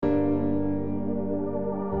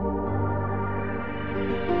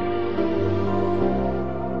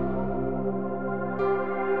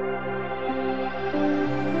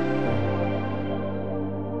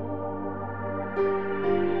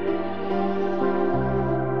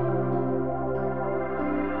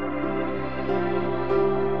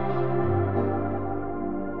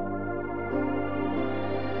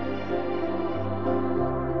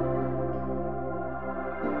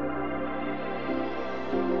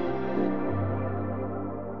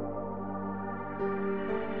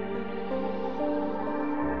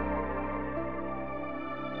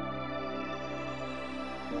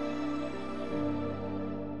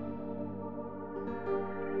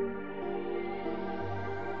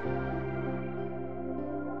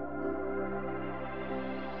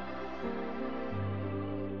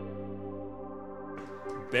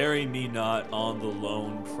Bury me not on the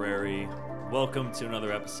lone prairie. Welcome to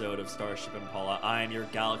another episode of Starship Impala. I am your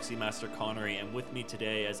Galaxy Master Connery, and with me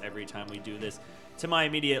today, as every time we do this, to my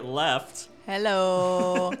immediate left.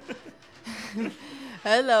 Hello.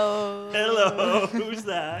 Hello. Hello, who's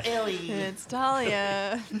that? Ellie. It's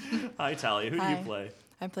Talia. Hi, Talia. Who do Hi. you play?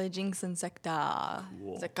 I play Jinx Insecta,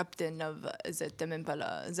 Cool. the captain of the Tem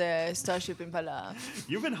Impala, the Starship Impala.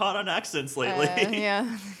 You've been hot on accents lately.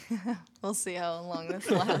 Yeah. We'll see how long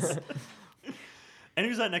this lasts. And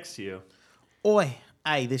who's that next to you? Oi,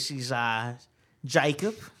 hey, this is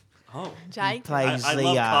Jacob. Oh, Jake? Plays I the,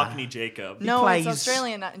 love Cockney Jacob. No, plays- it's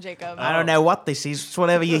Australian, not Jacob. I don't know what this is. It's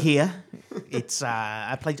whatever you hear. It's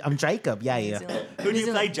I'm Jacob. Yeah, New yeah. Zealand. Who do you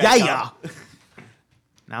New play, Zealand. Jacob? Yeah, yeah.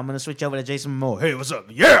 Now I'm gonna switch over to Jason Moore. Hey, what's up?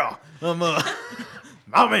 Yeah, I'm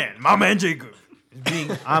my man Jacob.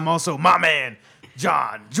 I'm also my man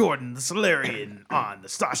John Jordan, the Solarian on the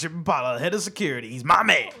Starship Impala, head of security. He's my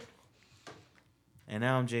man. And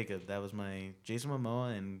now I'm Jacob. That was my Jason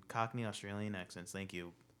Momoa and Cockney Australian accents. Thank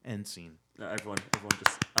you. End scene. Everyone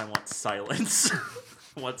just, I want silence.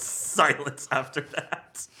 I want silence after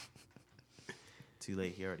that. Too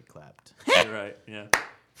late. He already clapped. You're right, yeah.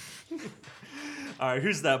 All right,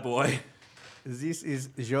 who's that boy? This is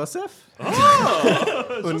Joseph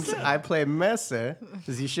Oh! und I play Messer,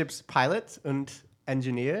 the ship's pilot and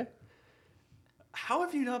engineer. How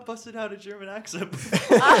have you not busted out a German accent?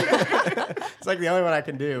 It's like the only one I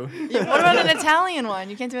can do. What about an Italian one?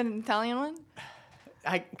 You can't do an Italian one?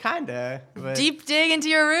 I kinda, but Deep dig into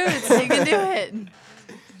your roots. You can do it.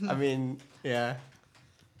 I mean, yeah.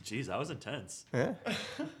 Jeez, that was intense. Huh?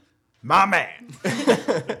 My man.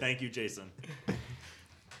 Thank you, Jason.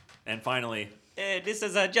 And finally, This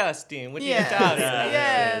is Justin with Yes. the Italian.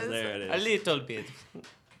 Yes. there it A is. little bit.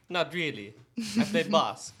 Not really. I play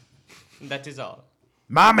Basque. That is all.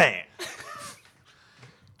 My man.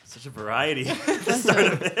 Such a variety at the start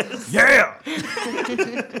of this. Yeah.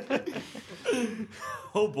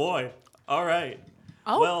 Oh boy. All right.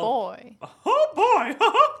 Oh, Well- boy. Oh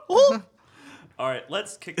boy. All right,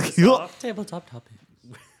 let's kick this off. Tabletop topic.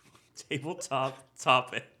 Tabletop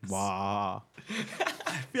topic. Wow.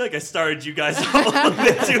 I feel like I started you guys off a little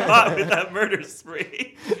bit too hot with that murder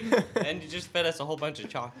spree. And you just fed us a whole bunch of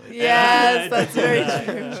chocolate. Yes, I that's did very that.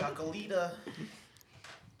 true. Chocolita.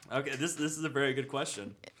 Okay, this is a very good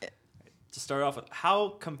question. To start off with, how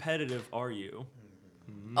competitive are you?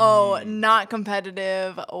 Oh, not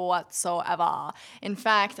competitive whatsoever. In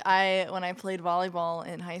fact, when I played volleyball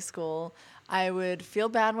in high school, I would feel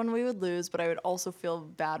bad when we would lose, but I would also feel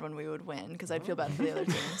bad when we would win because I'd feel bad for the other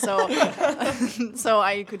team. So, so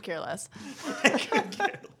I could care less.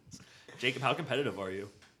 Jacob, how competitive are you?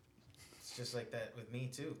 It's just like that with me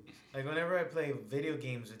too. Like whenever I play video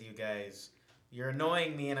games with you guys, you're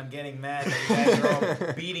annoying me and I'm getting mad that you guys are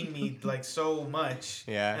all beating me like so much.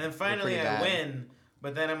 Yeah, And then you're finally pretty I bad. win,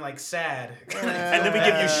 but then I'm like sad. And then we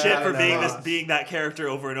give you shit I for don't know. being that character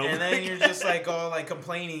over and over. And then again. you're just like all like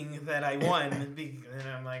complaining that I won, and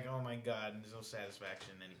I'm like, oh my god, there's no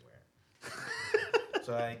satisfaction anywhere.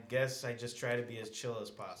 So I guess I just try to be as chill as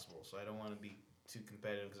possible. So I don't want to be too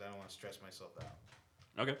competitive because I don't want to stress myself out.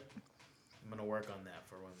 Okay. I'm gonna work on that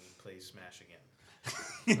for when we play Smash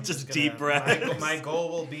again. Just Gonna- deep breaths. My goal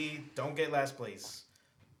will be don't get last place.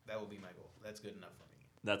 That will be my goal. That's good enough for me.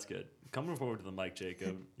 That's good. Coming forward to the mic,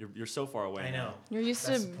 Jacob. You're so far away. I know. You're used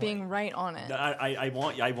That's to the being point. right on it. I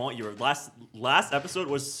want your last episode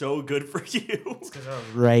was so good for you. Because I was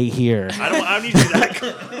Right here. I don't need you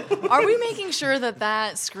that. Are we making sure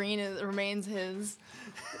that screen remains his?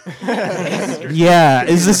 Yeah.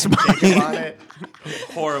 Is this on it.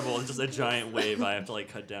 Horrible. It's just a giant wave I have to like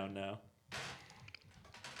cut down now.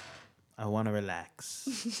 I want to relax,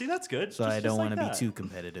 See, that's good. so Just- I just don't like want to be that. too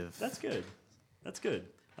competitive. That's good. That's good.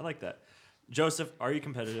 I like that. Joseph, are you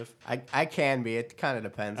competitive? I can be. It kind of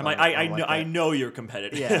depends. I'm on, like, I on what know the- I know you're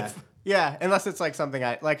competitive. Yeah. Yeah, unless it's like something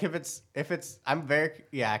I like. If it's I'm very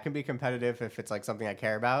I can be competitive if it's like something I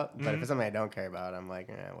care about. But if it's something I don't care about, I'm like,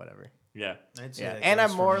 whatever. Yeah. I'd say Yeah, that and goes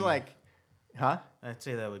I'm for more me. like, huh? I'd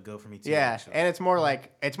say that would go for me too. Yeah, actually. and it's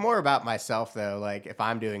more about myself though. Like if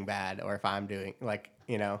I'm doing bad or if I'm doing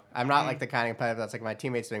I'm not like the kind of competitive that's like my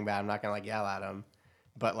teammates doing bad. I'm not gonna like yell at them.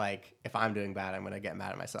 But like if I'm doing bad, I'm gonna get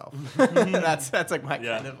mad at myself. That's like my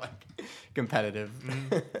Yeah. kind of like competitive.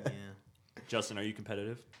 Yeah. Justin, are you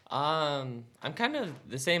competitive? I'm kind of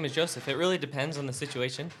the same as Joseph. It really depends on the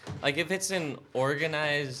situation. Like if it's an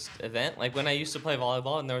organized event, like when I used to play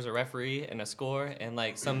volleyball and there was a referee and a score and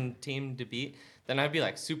like some team to beat, then I'd be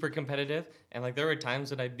like super competitive. And like there were times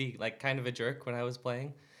that I'd be like kind of a jerk when I was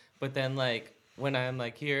playing. But then like when I'm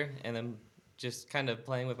like here and I'm just kind of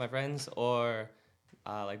playing with my friends or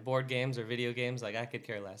like board games or video games, like I could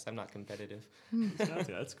care less. I'm not competitive.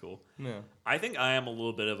 That's cool. Yeah. I think I am a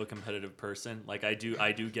little bit of a competitive person. Like I do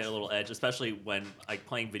get a little edge, especially when like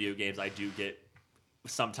playing video games. I do get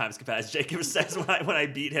sometimes, as Jacob says, when I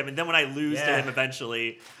beat him, and then when I lose to him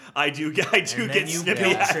eventually, I do get then you snippy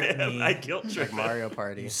guilt at trip him. me. I guilt trip Like him. Mario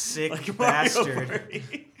Party. You sick Like bastard. Mario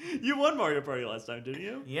Party. You won Mario Party last time, didn't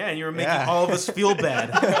you? Yeah, and you were making Yeah. all of us feel bad.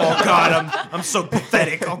 Oh God, I'm so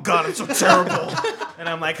pathetic. Oh God, I'm so terrible. And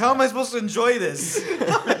I'm like, how am I supposed to enjoy this?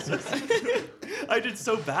 I did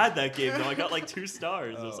so bad that game though. I got like 2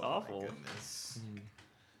 stars. It was Oh, my awful. goodness.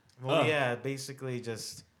 Well, Oh. yeah, basically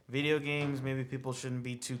just video games. Maybe people shouldn't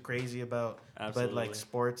be too crazy about, but Absolutely. like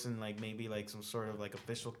sports and like maybe like some sort of like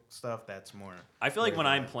official stuff. That's more. I feel like where when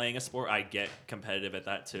they're I'm at. playing a sport, I get competitive at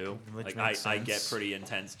that too. Which Like makes I get sense. pretty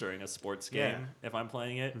intense during a sports game Yeah. if I'm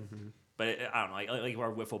playing it. But I don't know, like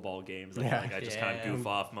our wiffle ball games. I just kind of Yeah. goof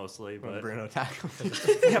off mostly. When But Bruno tackled him.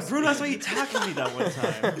 yeah, Bruno, that's why he tackled me that one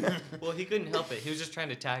time. Well, he couldn't help it. He was just trying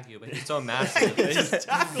to tag you, but he's so massive. He just-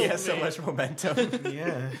 Tackled He has so me. much momentum.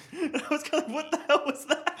 Yeah, I was kind of, what the hell was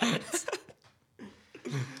that?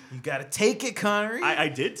 you gotta take it, Connery. I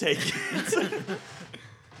did take it.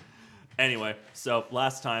 Anyway, so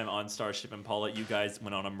last time on Starship Impala, you guys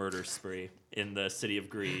went on a murder spree in the city of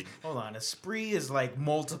Greed. Hold on, a spree is like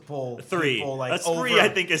multiple 3. people, like A spree, over, I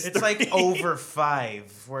think, is it's 3. like over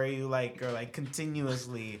 5, where you like are like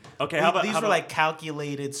continuously. Okay, how about- these how were about- like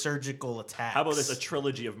calculated surgical attacks? How about this? A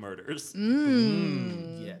trilogy of murders.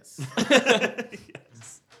 Yes.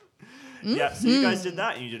 Yes. Yeah, so you guys did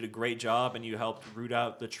that, and you did a great job, and you helped root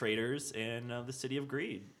out the traitors in the city of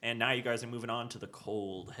Greed. And now you guys are moving on to the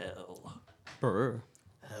cold hell. Brr.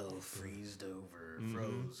 Hell freezed over, Mm-hmm.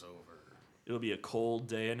 froze over. It'll be a cold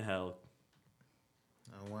day in hell.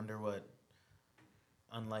 I wonder what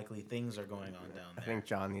unlikely things are going on down I there. think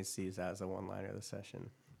John needs to use that as a one-liner of the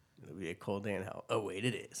session. It'll be a cold day in hell. Oh wait,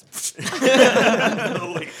 it is.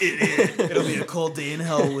 Oh, wait, it is. It'll be a cold day in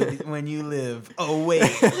hell when you live. Oh wait.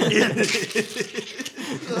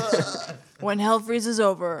 When hell freezes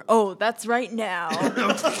over. Oh, that's right now.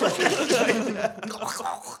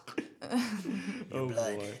 Oh,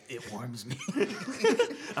 boy. It warms me.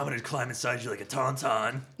 I'm going to climb inside you like a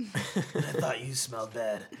tauntaun. I thought you smelled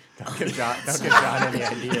bad. Don't give John any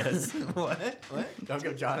ideas. What? What? Don't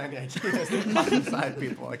give John any ideas. Talk inside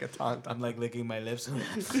people like a taunt. I'm like licking my lips.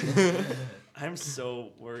 I'm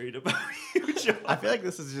so worried about you, John. I feel like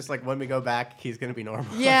this is just like when we go back, he's gonna be normal.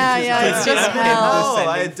 Yeah, yeah, it's just hell. Oh,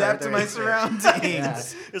 I Ascending adapt to further my into-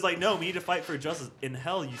 surroundings. It's like, no, we need to fight for justice. In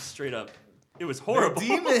hell, you straight up. It was They're horrible.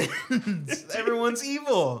 demons. Everyone's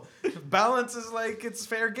evil. Balance is like it's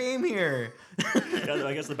fair game here. Yeah,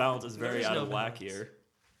 I guess the balance is very There's out no of whack balance. here.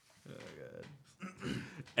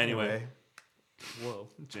 Anyway. Whoa,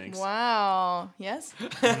 jinx. Wow. Yes?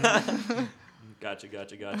 Gotcha.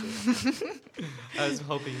 I was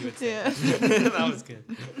hoping you would say Yeah. that. That was good.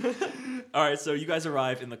 All right, so you guys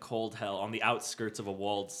arrive in the cold hell on the outskirts of a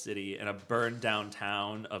walled city in a burned down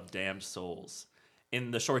town of damned souls. In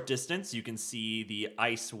the short distance, you can see the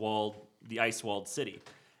ice walled city,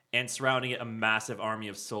 and surrounding it a massive army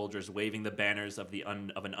of soldiers waving the banners of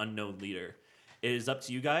an unknown leader. It is up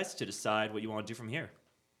to you guys to decide what you want to do from here.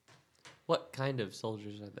 What kind of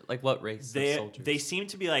soldiers are they? Like what race of They soldiers? seem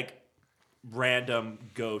to be like random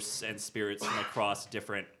ghosts and spirits from across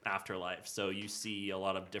different afterlives. So you see a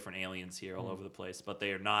lot of different aliens here all over the place, but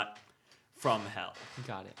they are not from hell.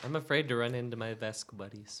 Got it. I'm afraid to run into my Vesk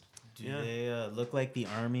buddies. Do Yeah. they look like the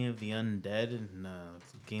army of the undead in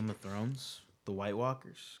Game of Thrones? The White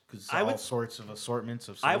Walkers? Because I all would- sorts of assortments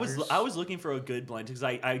of I soldiers. was looking for a good blend because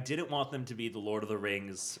I didn't want them to be the Lord of the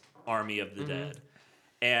Rings army of the dead.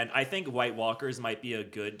 And I think White Walkers might be a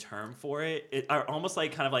good term for it. It are almost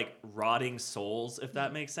like kind of like rotting souls, if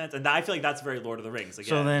that makes sense. And I feel like that's very Lord of the Rings again.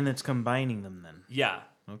 So then it's combining them then. yeah.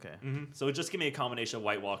 Okay. So just give me a combination of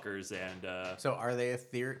White Walkers and So are they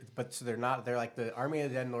ethereal? But so they're not. They're like the Army of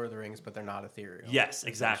the Dead and Lord of the Rings, but they're not ethereal. yes,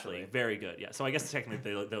 exactly. essentially. Very good. Yeah. So I guess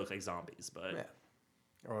technically they look like zombies, but Yeah.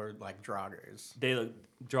 Or like Draugrs.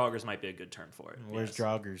 Draugrs might be a good term for it. Where's yes.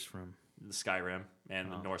 Draugrs from? The Skyrim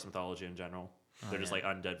and the Norse mythology in general. They're just like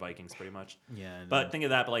undead Vikings, pretty much. Yeah. But think of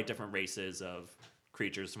that, but like different races of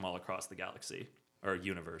creatures from all across the galaxy or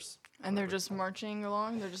universe. And they're just marching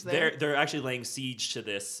along? They're just there? They're actually laying siege to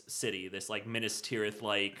this city, this like Minas Tirith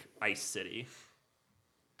like ice city.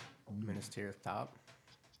 Minas Tirith top.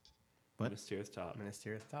 What? Minas Tirith top. Minas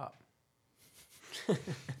Tirith top.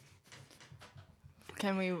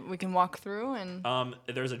 Can we can walk through and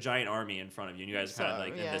There's a giant army in front of you, and you guys are kind of So,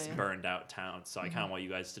 like in yeah, this yeah. burned out town. So I kind of want you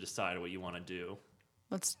guys to decide what you want to do.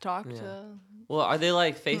 Let's talk Yeah. to. Well, are they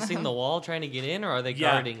like facing the wall trying to get in, or are they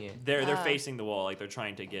Yeah, guarding it? they're facing the wall, like they're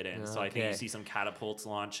trying to get in. So I think you Okay. see some catapults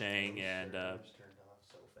launching, and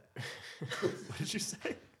what did you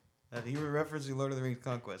say? You were referencing Lord of the Rings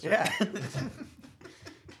Conquest, right? Yeah.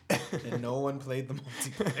 And no one played the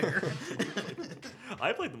multiplayer.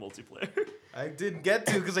 I played the multiplayer. I didn't get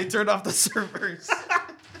to because they turned off the servers.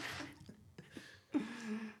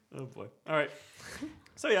 Oh boy. All right.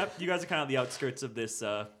 So yeah, you guys are kind of the outskirts of this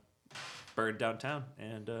burned downtown,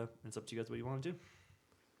 and it's up to you guys what you want to do.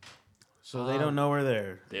 So they don't know we're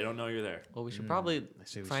there. They don't know you're there. Well, we should probably I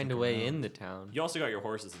say we find a sneak way around. in the town. You also got your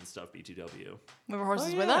horses and stuff, BTW. We have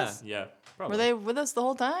horses Oh, with yeah. us. Yeah, Were probably. they with us the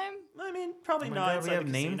whole time? I mean, probably Oh my not. God, we inside have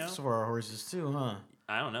the names casino. for our horses too, huh?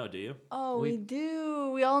 I don't know. Do you? Oh, We- we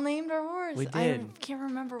do. We all named our horse. We I did. can't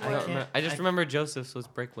remember I, don't what. remember, I just remember Joseph's was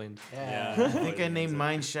Brickwind. Yeah. I think I named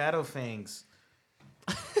mine Shadowfangs.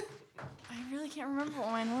 I really can't remember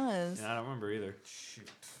what mine was. Yeah, I don't remember either. Shoot.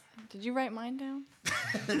 Did you write mine down?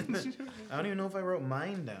 I don't even know if I wrote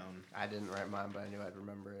mine down. I didn't write mine, but I knew I'd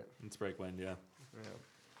remember it. It's Breakwind, yeah. Yeah.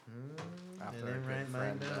 I After didn't our write good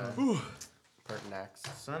mine friend, down. Pertinax.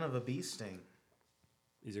 Son of a bee sting.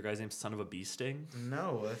 Is your guy's name Son of a Bee Sting?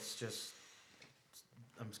 No, it's just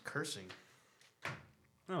I'm cursing. Oh,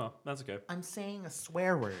 well, that's okay. I'm saying a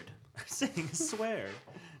swear word. I'm saying swear.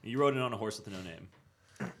 You rode it on a horse with no name.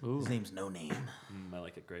 His name's No Name. I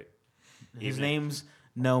like it. Great. His Even- name's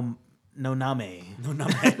No Name. No name. No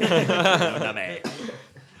name.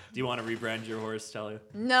 Do you want to rebrand your horse, Talia?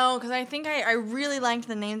 No, because I think I really liked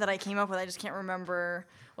the name that I came up with. I just can't remember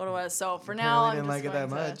what it was. So for now, I'm Apparently just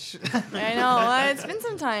didn't like going it to- that much. I know. It's been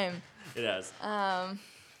some time. It has.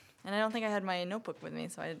 And I don't think I had my notebook with me,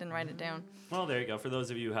 so I didn't write it down. Well, there you go. For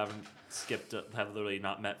those of you who haven't skipped, have literally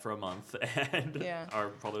not met for a month, and Yeah. are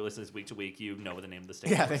probably listening week to week, you know the name of the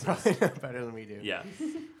station. Yeah, they probably know better than we do. Yeah.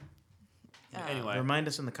 Anyway. Remind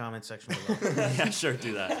us in the comment section below. Yeah, sure,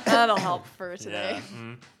 do that. That'll help for today.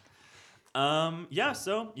 Yeah. Yeah,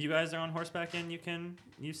 so you guys are on horseback and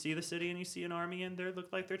you see the city and you see an army and they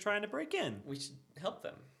look like they're trying to break in. We should help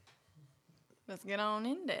them. Let's get on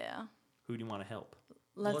in there. Who do you want to help?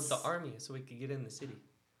 Let's. Well, the army, so we could get in the city.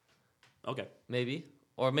 Okay. Maybe.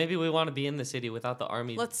 Or maybe we want to be in the city without the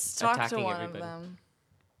army Let's talk attacking to one everybody. of them.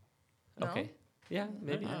 No? Okay. Yeah,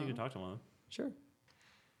 maybe. Yeah, you can talk to one. Sure.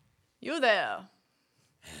 You there?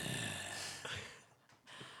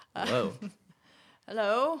 Whoa.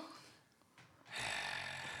 Hello?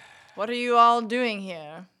 What are you all doing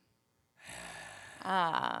here?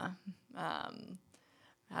 Have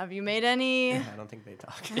you made any? I don't think they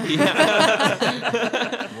talk.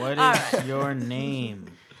 What is your name?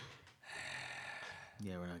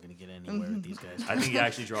 Yeah, we're not gonna get anywhere with these guys. I think he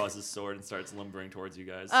actually draws his sword and starts lumbering towards you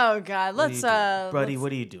guys. Oh God, What are let's you doing? Buddy, let's-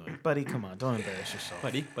 what are you doing? Buddy, come on, don't embarrass yourself.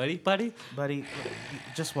 buddy. Buddy,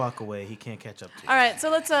 just walk away. He can't catch up to you. All right, so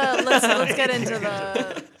let's get into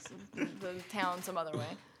the town some other way.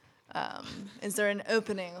 Is there an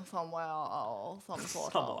opening somewhere or some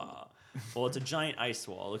sort of? Well, it's a giant ice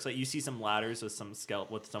wall. It looks like you see some ladders with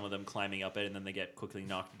some of them climbing up it, and then they get quickly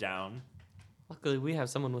knocked down. Luckily, we have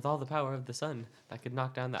someone with all the power of the sun that could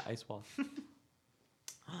knock down that ice wall.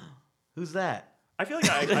 Who's that? I feel like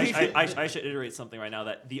I should iterate something right now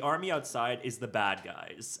that the army outside is the bad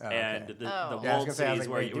guys, Oh, okay. and the Oh. walled Yeah, I was gonna say, I city was is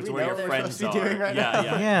like, where, wait, do it's we where know your what we're friends supposed to be are. doing right yeah, now?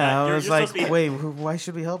 yeah, Yeah, I You're was supposed like, to be- wait, why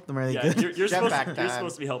should we help them? Are they Yeah, good? you're supposed, Jetpack you're time.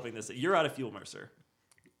 supposed to be helping this. You're out of fuel, Mercer.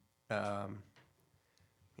 Yeah.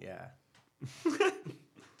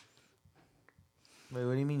 Wait,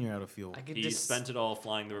 what do you mean you're out of fuel? I could He just spent it all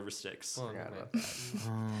flying the river Styx. Oh, Forgot no, about man.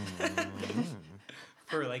 that.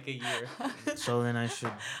 For like a year. So then I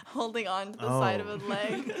should. Holding on to the side of Oh. his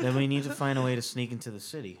leg. Then we need to find a way to sneak into the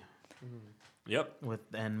city Yep.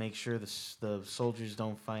 and make sure the soldiers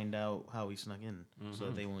don't find out how we snuck in, so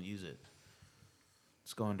that they won't use it.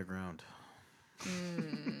 Let's go underground.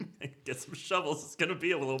 Get some shovels. It's gonna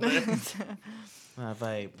be a little bit. If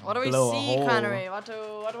I What do we blow a see, hole, Connery? What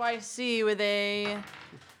do I see with a?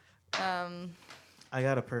 I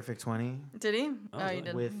got a perfect 20. Did he? Oh, really? you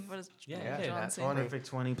did. With- What does Yeah, John that's see? one. Perfect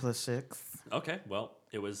 20 plus 6. Okay, well,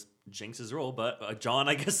 it was Jinx's roll, but John,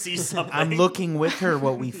 I guess, sees something. I'm looking with her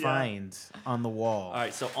what we Yeah. find on the wall. All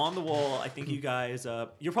right, so on the wall, I think you guys,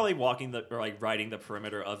 you're probably walking or like riding the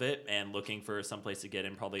perimeter of it and looking for some place to get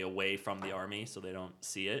in, probably away from the army, so they don't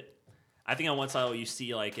see it. I think on one side you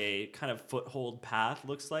see like a kind of foothold path,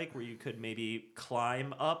 looks like, where you could maybe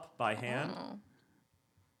climb up by hand. Oh,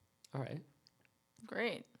 All right.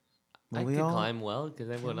 great. Will I we could all- climb well because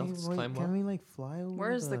everyone else climb well. Can we like fly over?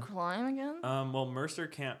 Where's the climb again? Well, Mercer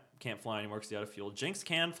can't can't fly anymore because you out of fuel. Jinx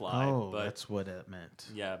can fly, Oh, but that's what it meant.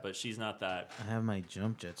 yeah, but she's not that. I have my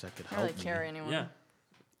jump jets. I could I help really carry anyone. Yeah,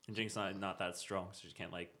 and Jinx not that strong, so she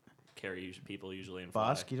can't like carry people usually and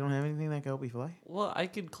fly. Bosk, you don't have anything that can help you fly? Well, I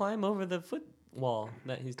could climb over the foot wall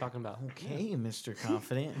that he's talking about. Okay, Mr.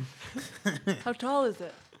 Confident. How tall is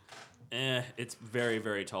it? It's very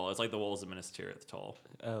very tall. It's like the walls of Minas Tirith tall.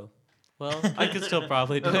 Oh. Well, I could still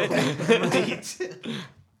probably do it.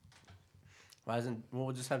 Why doesn't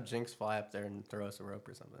we'll just have Jinx fly up there and throw us a rope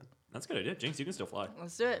or something? That's a good idea. Jinx, you can still fly.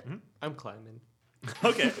 Let's do it. I'm climbing.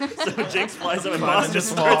 Okay, so Jinx flies up and Climbing Bosk just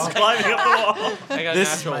this wall. starts climbing up the wall. I got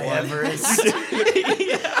This is natural my one. Everest.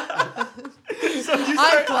 So you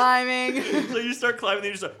I'm start, climbing. so you start climbing,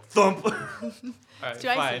 then you just start thump. All right, too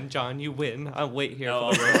icy. fine, John, you win. I'll wait here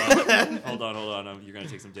No, for the rope. hold on. You're gonna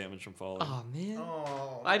take some damage from falling. Oh man,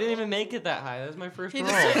 Oh. I didn't even make it that high. That was my first He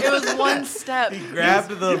roll. just, it was one step. He grabbed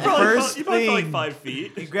the You probably first you probably fell like thing. 5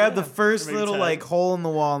 feet. He grabbed the first Maybe little 10. like hole in the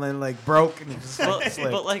wall and then like broke and he just Well, like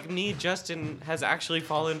slipped. but like me, Justin has actually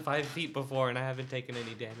fallen 5 feet before, and I haven't taken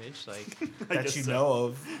any damage. Like, I that guess you so. know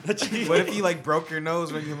of. What if you like broke your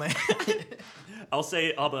nose when you land? I'll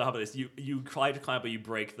say, how about this? You try to climb, but you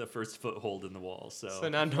break the first foothold in the wall. so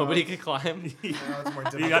now nobody can climb. you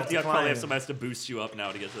probably have somebody has to boost you up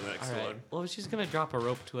now to get to the next All right. one. Well, she's gonna drop a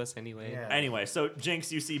rope to us anyway. Yeah. Anyway, so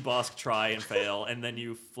Jinx, you see Bosk try and fail, and then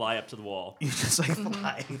you fly up to the wall. You just like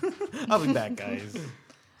fly. I'll be back, guys.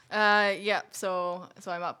 Yeah. So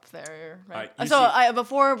I'm up there, right? Alright, you So see- I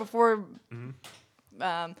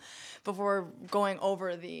before going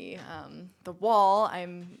over the wall, I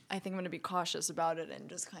think I'm gonna be cautious about it and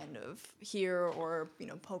just kind of hear or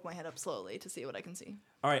poke my head up slowly to see what I can see.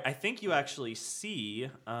 All right, I think you actually see,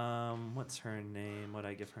 what's her name? What'd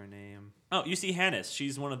I give her name? Oh, you see Hannes.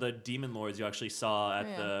 She's one of the demon lords you actually saw at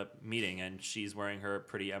Yeah. the meeting, and she's wearing her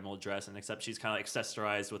pretty emerald dress, and except she's kind of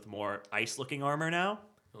accessorized with more ice-looking armor now.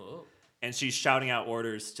 Oh. And she's shouting out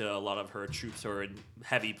orders to a lot of her troops who are in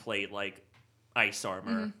heavy plate, like ice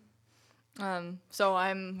armor. So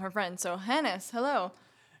I'm her friend. So Hannes, hello.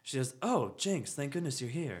 She says, "Oh, Jinx, thank goodness you're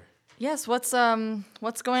here." Yes, what's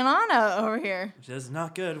going on over here? She says,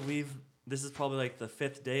 "Not good. This is probably like the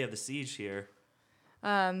 5th day of the siege here."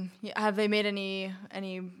 Yeah, have they made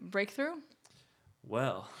any breakthrough?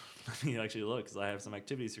 Well, let me actually look, because I have some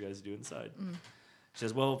activities for you guys to do inside. She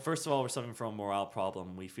says, well, first of all, we're suffering from a morale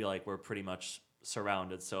problem. We feel like we're pretty much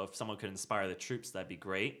surrounded, so if someone could inspire the troops, that'd be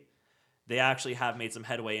great. They actually have made some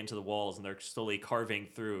headway into the walls, and they're slowly carving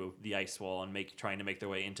through the ice wall and trying to make their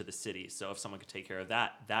way into the city. So if someone could take care of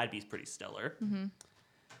that, that'd be pretty stellar.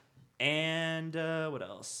 And what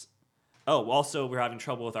else? Oh, also, we're having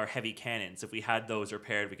trouble with our heavy cannons. If we had those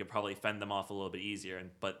repaired, we could probably fend them off a little bit easier.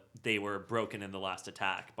 But they were broken in the last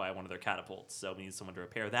attack by one of their catapults, so we need someone to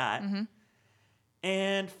repair that.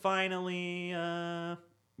 And finally, I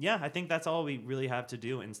think that's all we really have to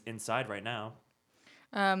do inside right now.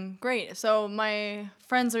 Great. So my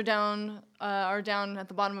friends are down at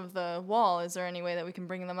the bottom of the wall. Is there any way that we can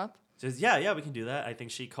bring them up? She says, yeah, we can do that. I think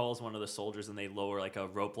she calls one of the soldiers, and they lower like a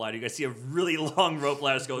rope ladder. You guys see a really long rope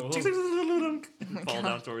ladder just go and fall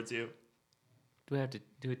down towards you. Do we have to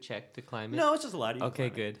do a check to climb it? No, it's just a ladder. You can Okay,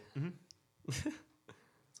 climb it. good.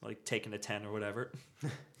 It's like taking a 10 or whatever.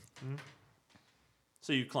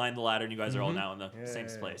 So you climb the ladder, and you guys are all now in the same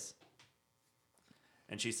place.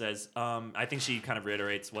 And she says, I think she kind of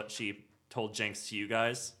reiterates what she told Jinx to you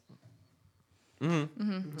guys.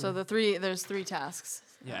 So there's 3 tasks.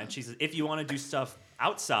 Yeah, and she says, if you want to do stuff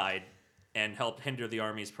outside and help hinder the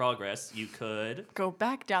army's progress, you could Go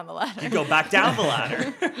back down the ladder. go back down the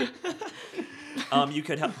ladder. You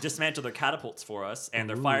could dismantle their catapults for us and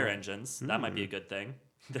their fire engines. That might be a good thing.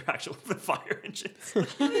 They're actual fire engines.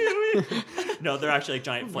 No, they're actually like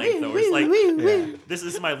giant flamethrowers. Like this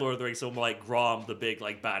is my Lord of the Rings, so like Grom, the big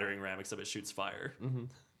like battering ram, except it shoots fire.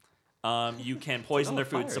 You can poison their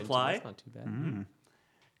food supply. That's not too bad.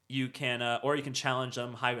 You can, or you can challenge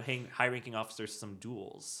them, high-ranking officers, to some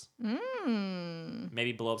duels.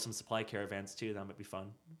 Maybe blow up some supply caravans too. That might be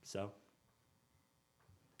fun. So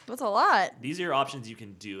That's a lot. these are your options you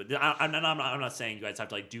can do. I'm not saying you guys have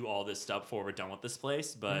to like do all this stuff before we're done with this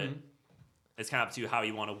place, but it's kind of up to you how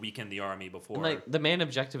you want to weaken the army before. And, like the main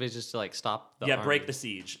objective is just to like stop the army. break the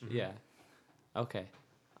siege. Yeah. Okay.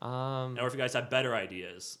 Or if you guys have better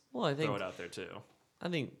ideas, Well, I throw think it out there too.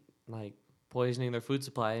 like poisoning their food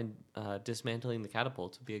supply and dismantling the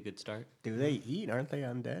catapults would be a good start. Do they eat? Aren't they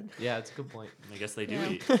undead? Yeah, that's a good point. I guess they do Yeah.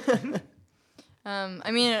 eat.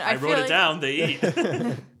 I mean, I feel wrote it like, down. They eat.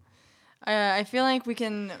 I feel like we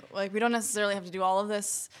can, like, we don't necessarily have to do all of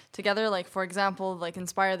this together. Like, for example, like,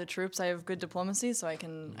 inspire the troops. I have good diplomacy, so I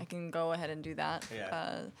can go ahead and do that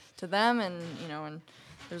to them, and and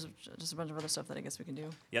there's just a bunch of other stuff that I guess we can do.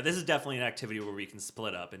 Yeah, this is definitely an activity where we can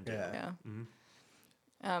split up and do. Yeah.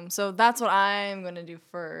 Yeah. So that's what I'm gonna do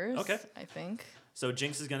first. Okay. I think. So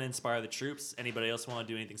Jinx is going to inspire the troops. Anybody else want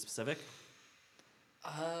to do anything specific?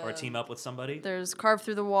 Or team up with somebody? There's carve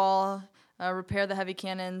through the wall, repair the heavy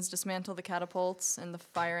cannons, dismantle the catapults and the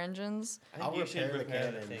fire engines. I'll repair the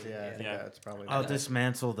cannons. thing, Yeah, I think Yeah. that's probably. I'll better.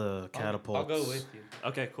 dismantle the catapults. I'll go with you.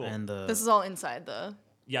 Okay, cool. And the This is all inside the.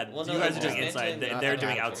 yeah, Well, no, you guys they're are doing just inside. mentioning They're the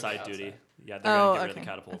doing catapults. outside Outside. duty. Yeah, they're Oh, going to get rid of the okay,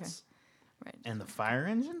 catapults. Right. and the fire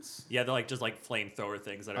engines. Yeah, they're like just like flamethrower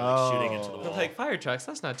things that are like shooting into the Oh. wall. They're like fire trucks.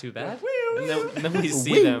 That's not too bad. Wee, And wee. then we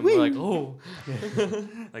see them. We're like, oh.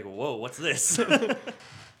 Like, whoa, what's this?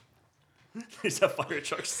 There's a fire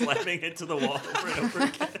truck slamming into the wall over and over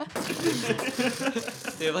again.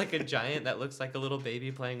 They have like a giant that looks like a little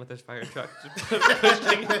baby playing with his fire truck,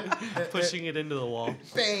 pushing it into the wall.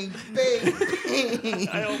 Bang, bang.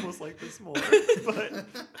 I almost like this more, but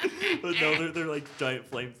no, they're like giant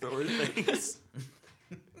flamethrower things.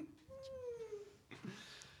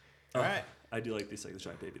 All right. I do like these like the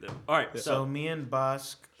giant baby though. All right, So so me and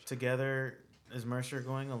Bosk together. Is Mercer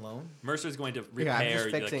going alone? Mercer's going to Yeah, I'm repair just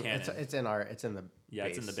the fixing. cannon. It's in the. Yeah,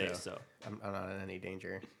 it's in the base. So I'm not in any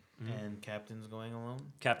danger. And Captain's going alone.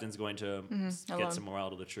 Captain's going to get alone. some morale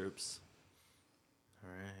to the troops. All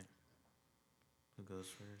right. Who goes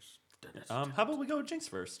first? How about we go with Jinx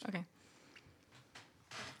first? Okay.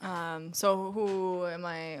 So who am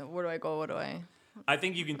I? Where do I go? What do I? I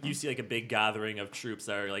think you see like a big gathering of troops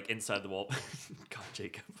that are like inside the wall. God,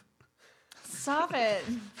 Jacob. Stop it.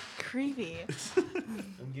 Creepy.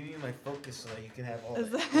 I'm giving you my focus so that you can have all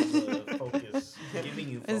the focus. I'm giving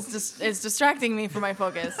you focus. It's distracting me from my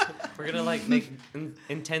focus. We're gonna like make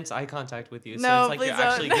intense eye contact with you, so No, it's like please you're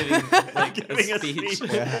actually don't. giving like Giving a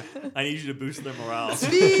speech. I need you to boost their morale.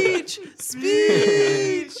 Speech.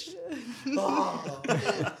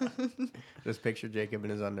 Just picture Jacob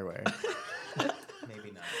in his underwear.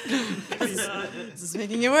 Maybe not. This is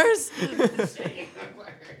making it worse.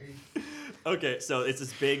 Okay, so it's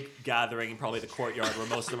this big gathering in probably the courtyard where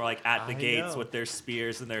most of them are like at the gates with their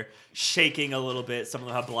spears and they're shaking a little bit. Some of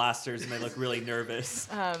them have blasters and they look really nervous.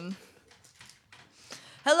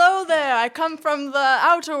 Hello there. I come from the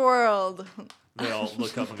outer world. They all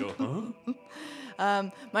look up and go, huh?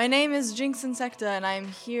 My name is Jinx Insecta, and I'm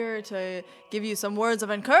here to give you some words of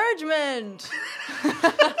encouragement.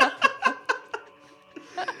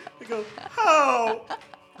 They go, how?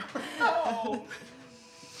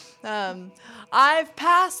 I've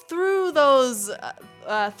passed through those,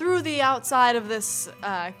 through the outside of this,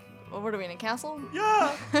 what are we in, a castle?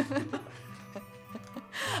 Yeah.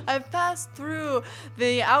 I've passed through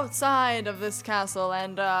the outside of this castle,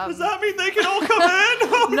 and, Does that mean they can all come in?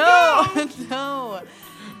 Oh,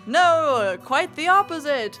 no, quite the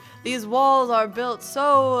opposite. These walls are built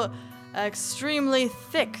so extremely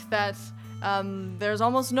thick that there's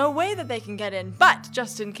almost no way that they can get in. But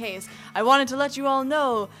just in case, I wanted to let you all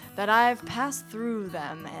know that I've passed through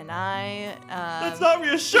them, and I. That's not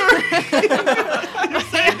reassuring. You're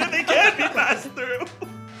saying that they can be passed through.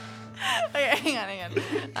 Okay, hang on.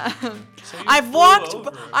 So you I've flew walked.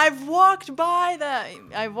 over. I've walked by them.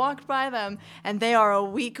 I've walked by them, and they are a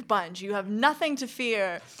weak bunch. You have nothing to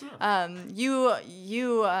fear.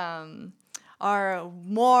 You are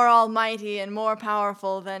more almighty and more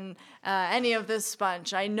powerful than any of this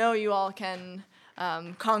bunch. I know you all can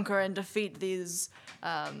conquer and defeat these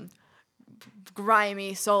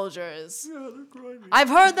grimy soldiers. Yeah, they're grimy. I've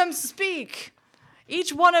heard them speak.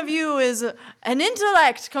 Each one of you is an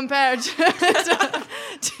intellect compared to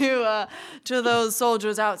those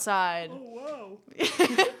soldiers outside. Oh, wow.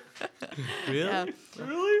 Really? Yeah.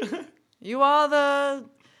 Really? You are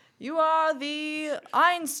the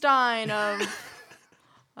Einstein of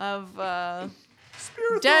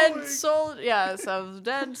Spirit dead throwing. of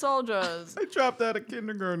dead soldiers. I dropped out of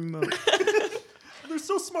kindergarten though. They're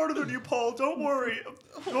so smarter than you, Paul. Don't worry.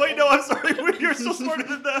 Wait, no, I'm sorry. You're so smarter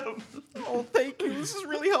than them. Oh, thank you. This is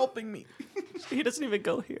really helping me. He doesn't even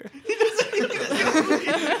go here.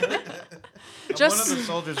 Just one of the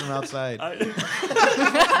soldiers from outside.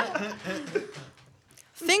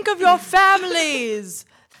 think of your families.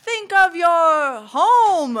 Think of your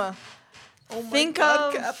home. Oh my Think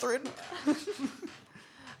God, of- Catherine.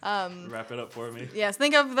 Wrap it up for me. Yes,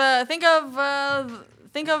 think of the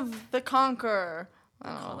conqueror. I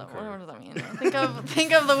don't know what does that mean.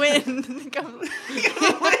 Think of the wind. Think of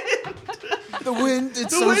The wind, it's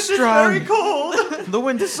The so wind is strong. very cold. The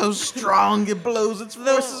wind is so strong, it blows its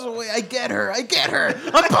forces away. I get her. I'm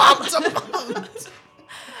pumped. I'm pumped.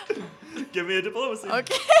 Give me a diplomacy.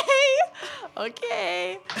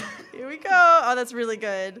 Okay. Here we go. Oh, that's really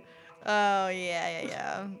good. Oh,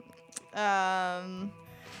 yeah.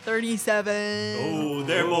 37. Oh,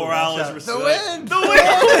 their morale is The restored. wind. The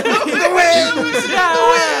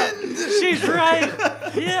wind. She's right.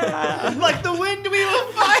 Yeah. Like the wind, we will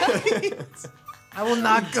fight. I will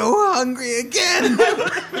not go hungry again.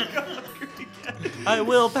 I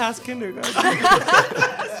will pass kindergarten.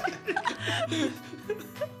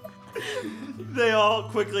 They all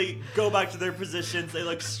quickly go back to their positions. They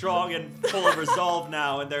look strong and full of resolve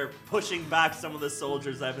now, and they're pushing back some of the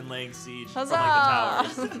soldiers that have been laying siege from like the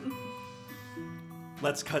Huzzah! towers.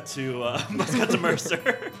 Let's cut to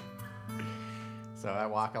Mercer. So I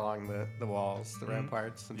walk along the walls, the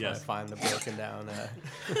ramparts, until Yes. I find the broken down.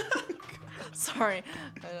 Sorry.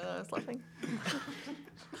 I was laughing.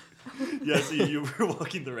 Yeah, so you were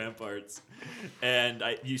walking the ramparts, and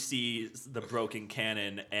you see the broken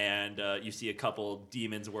cannon, and you see a couple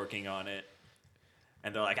demons working on it,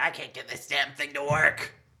 and they're like, "I can't get this damn thing to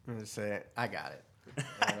work." I'm gonna say I got it,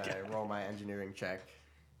 and I roll my engineering check.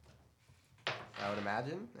 I would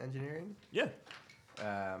imagine engineering. Yeah.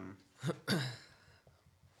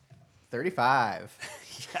 35.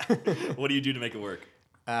 What do you do to make it work?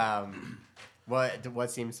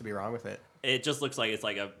 What seems to be wrong with it? It just looks like it's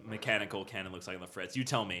like a mechanical cannon. Looks like on the Fritz. You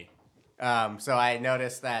tell me. So I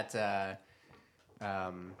noticed that,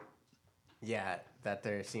 that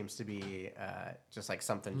there seems to be just like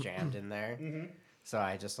something jammed in there. Mm-hmm. So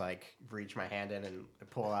I just like reach my hand in and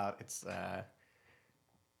pull out. It's I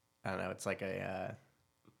don't know. It's like a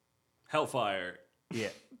Hellfire. yeah,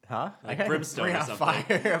 huh? Like I brimstone bring or out something.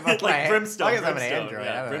 fire above my Like hand. brimstone. I guess I'm an Brimstone, android. I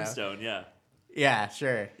yeah, don't know. brimstone. Yeah. Yeah,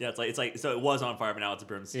 sure. Yeah, it's like so it was on fire, but now it's a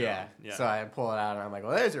brimstone. Yeah. So I pull it out and I'm like,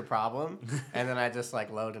 well, there's your problem. And then I just like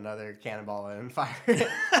load another cannonball in and fire it.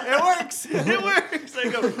 It works. It works. I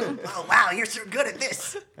go, oh wow, you're so good at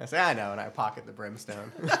this. I say, I know, and I pocket the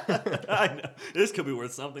brimstone. I know. This could be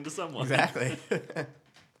worth something to someone. Exactly.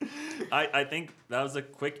 I think that was a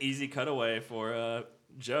quick, easy cutaway for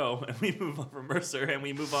Joe, and we move on from Mercer, and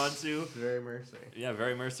we move on to Very mercy.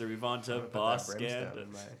 very Mercer. We move on to I'm gonna put that Bosk brimstone and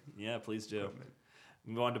in my yeah, please do. equipment.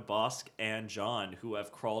 We move on to Bosk and John, who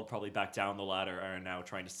have crawled probably back down the ladder, and are now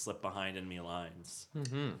trying to slip behind enemy lines.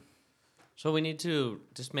 So we need to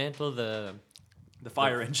dismantle the The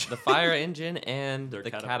engine. the fire engine and Their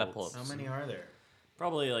the catapults. catapults. How many are there?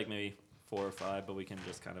 Probably like maybe 4 or 5, but we can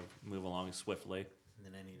just kind of move along swiftly. And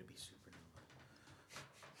then I need to be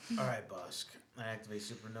supernova. All right, Bosk. I activate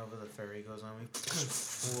supernova. The fairy goes on me.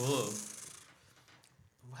 Whoa.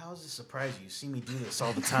 How does this surprise you? You see me do this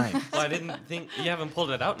all the time. Well, I didn't think you haven't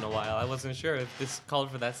pulled it out in a while. I wasn't sure if this called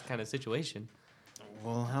for that kind of situation.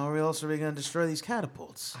 Well, how else are we going to destroy these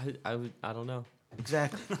catapults? I don't know.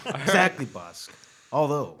 Exactly. Exactly, Bosk.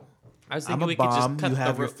 Although, I was I'm thinking a we could bomb, just cut you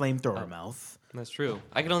have the your flamethrower mouth. That's true.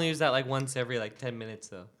 I can only use that like once every like 10 minutes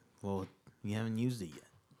though. Well, you haven't used it yet.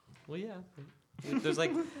 Well, yeah. There's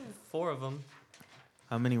like 4 of them.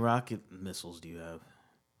 How many rocket missiles do you have?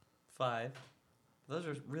 5. Those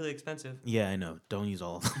are really expensive. Yeah, I know. Don't use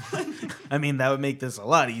all of them. I mean, that would make this a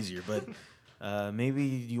lot easier, but maybe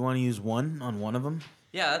you want to use one on one of them?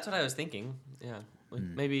 Yeah, that's what I was thinking. Yeah. Like,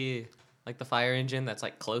 maybe like the fire engine that's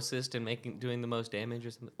like closest and doing the most damage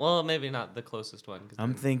or something. Well, maybe not the closest one.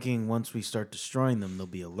 I'm thinking once we start destroying them, they'll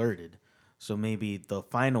be alerted. So maybe the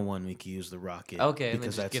final one we could use the rocket. Okay, and then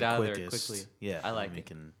because just that's get the out of there quickest. quickly. Yeah, I like we it.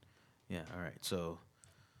 Can, yeah. All right. So.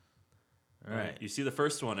 All right. You see the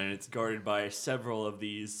first one, and it's guarded by several of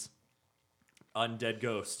these undead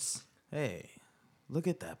ghosts. Hey, look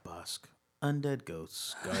at that, Bosk. Undead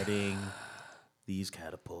ghosts guarding these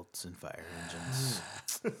catapults and fire engines.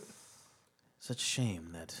 Such a shame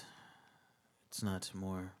that it's not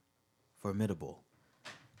more formidable.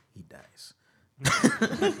 He dies.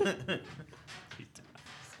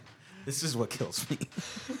 This is what kills me.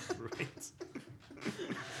 Right.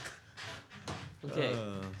 Okay.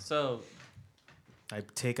 So, I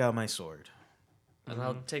take out my sword. and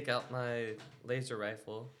I'll take out my laser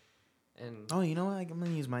rifle. And Oh, you know what? I'm gonna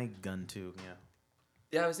use my gun too. Yeah.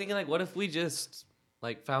 yeah, I was thinking like, what if we just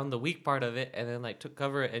like found the weak part of it and then like took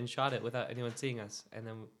cover and shot it without anyone seeing us, and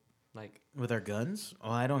then like, With our guns?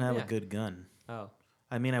 Oh, I don't have Yeah. a good gun. oh,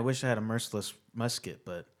 I mean, I wish I had a merciless musket,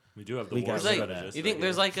 but We do have the We war got there's rid like, of strategist you think right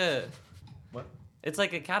there's here. like a What? It's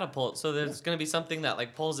like a catapult, so there's gonna be something that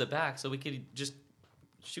like pulls it back, so we could just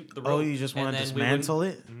shoot the rope. Oh, you just want to and then we wouldn't- dismantle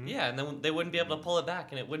it? Yeah, and then they wouldn't be able to pull it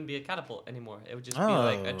back, and it wouldn't be a catapult anymore. It would just be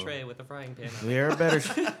like a Oh. tray with a frying pan. On it. You're a better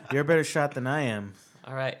you're a better shot than I am.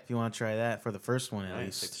 All right. If you want to try that for the first one at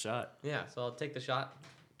Nice, take the least. shot. Yeah, so I'll take the shot,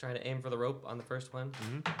 try to aim for the rope on the first one,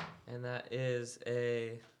 and that is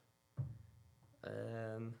a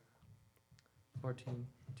 14,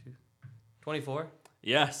 24.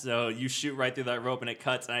 Yeah, so you shoot right through that rope and it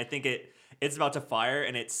cuts, and I think it's about to fire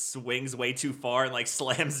and it swings way too far and like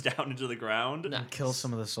slams down into the ground. Nice. Kill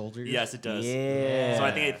some of the soldiers. Yes, it does. Yeah. So I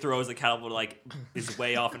think it throws the catapult like is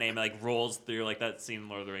way off and aim and like rolls through like that scene in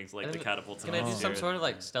Lord of the Rings, like And the catapults. Can in I do the some atmosphere. sort of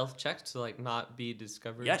like stealth check to like not be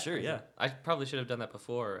discovered? Yeah, sure, yeah. I probably should have done that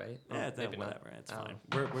before, right? Yeah, Oh, maybe not. whatever. It's Oh. fine.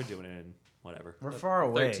 We're doing it in whatever. We're far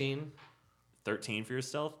away. 13. 13 for your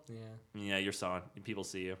stealth. Yeah. Yeah, you're sawing. People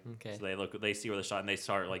see you. Okay. So they see where the shot, and they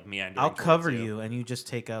start like meandering. I'll towards cover you and you just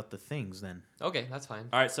take out the things then. Okay, that's fine.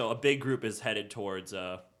 All right, so a big group is headed towards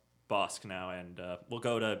Bosk now, and we'll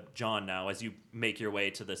go to John now as you make your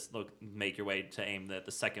way to this. Make your way to aim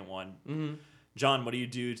the second one. Mm-hmm. John, what do you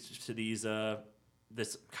do to these?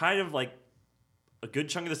 This kind of like a good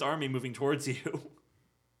chunk of this army moving towards you.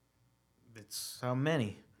 It's how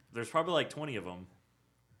many? There's probably like 20 of them.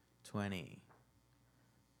 20.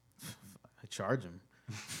 I charge him.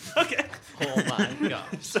 Okay. Oh my gosh.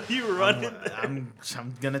 So you run in. I'm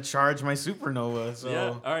gonna charge my supernova. So Yeah.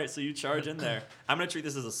 All right. So you charge in there. I'm gonna treat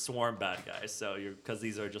this as a swarm bad guys. So you're because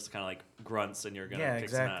these are just kind of like grunts, and you're gonna yeah, kick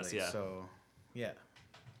exactly. some ass. Yeah. So yeah.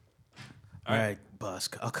 All All right. right,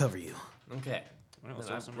 Busk, I'll cover you. Okay. Well, let's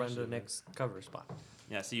Then have I'll some run to the initiative. next cover spot.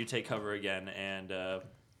 Yeah. So you take cover again, and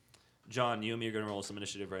John, you and me are gonna roll some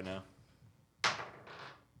initiative right now.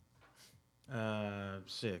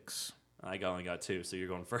 6. I only got 2, so you're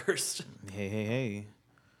going first. Hey.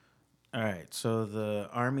 All right, so the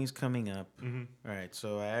army's coming up. Mm-hmm. All right,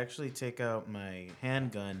 so I actually take out my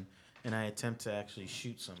handgun and I attempt to actually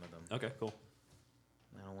shoot some of them. Okay. Cool.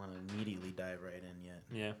 I don't want to immediately dive right in yet.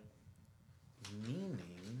 Yeah.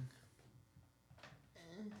 Meaning,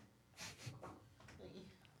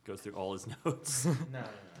 Goes through all his notes. no,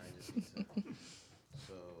 I just need to.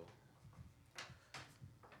 So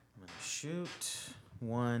I'm gonna shoot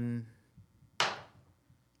one.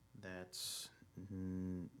 That's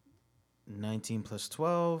 19 plus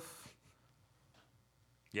 12.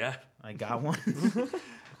 Yeah. I got one.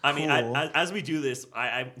 I mean, Cool. as we do this,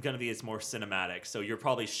 I'm gonna be it's more cinematic. So you're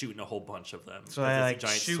probably shooting a whole bunch of them. So 'cause I it's a like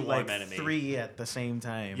giant shoot swarm like enemy. 3 at the same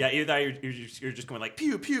time. Yeah, either that or you're just going like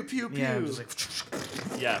pew pew pew pew. Yeah, I'm just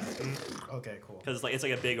like. Yeah, Okay, cool. because it's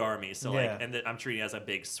like a big army. So Yeah. like, and I'm treating it as a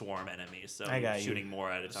big swarm enemy. So I you're got you. shooting more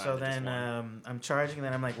at a time. So than just then one. I'm charging, and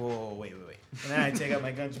then I'm like, whoa, wait. And then I take out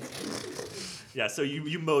my gun. Yeah, so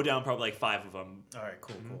you mow down probably like 5 of them, All right,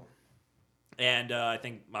 cool. and I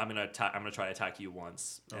think I'm gonna try to attack you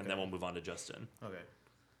once, and Okay. then we'll move on to Justin. Okay.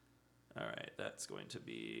 All right, that's going to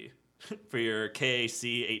be for your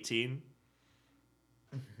KAC 18.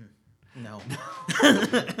 No.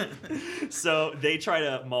 So they try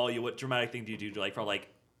to maul you. What dramatic thing do you do to like probably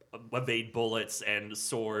like evade bullets and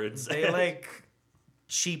swords? They like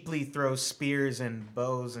cheaply throw spears and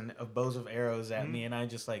bows of arrows at me, and I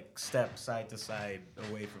just like step side to side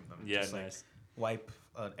away from them. Yeah, just, nice. Like, wipe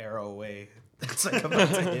an arrow away. It's like about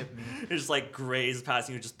to hit me. You're just like graze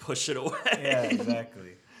passing you, just push it away. Yeah,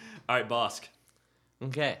 exactly. All right, Bosk.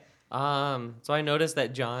 Okay. So I noticed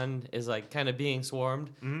that John is like kind of being swarmed.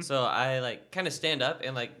 So I like kind of stand up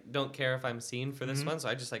and like don't care if I'm seen for this one. So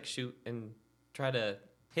I just like shoot and try to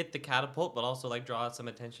hit the catapult, but also like draw some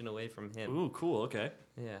attention away from him. Ooh, cool. Okay.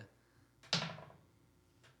 Yeah.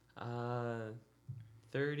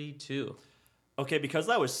 32. Okay, because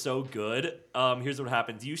that was so good, here's what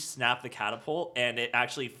happens. You snap the catapult, and it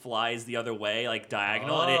actually flies the other way, like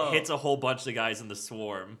diagonal, and it Oh. hits a whole bunch of guys in the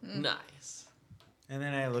swarm. Nice. And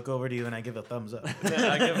then I look over to you and I give a thumbs up.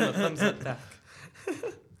 I give him a thumbs up back.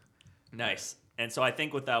 Nice. And so I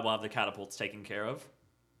think with that, we'll have the catapults taken care of.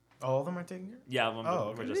 All of them are taking care? Yeah,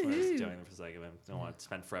 Oh, we're okay. just doing it for a second. Don't want to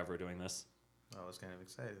spend forever doing this. I was kind of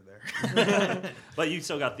excited there. But you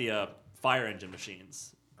still got the fire engine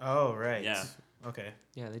machines. Oh, right. Yeah. Okay.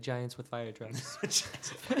 Yeah, the giants with fire trucks.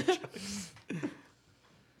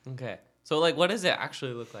 Okay. So like, what does it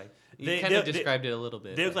actually look like? You They- kind of they- described it a little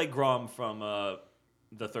bit. They look but- like Grom from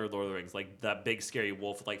the third Lord of the Rings, like that big scary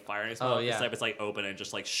wolf with like fire in his Oh, mouth. yeah. Except it's like open and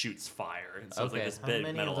just like shoots fire. And so it's like Okay. this How big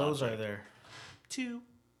many metal of those object. are there? 2.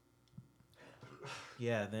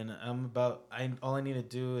 Yeah, then I'm about. All I need to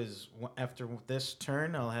do is after this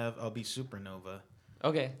turn, I'll be supernova,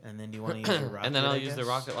 Okay. and then do you want to use the rocket? And then I'll I use the guess?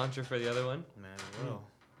 rocket launcher for the other one. Might as well.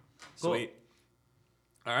 Cool. Sweet.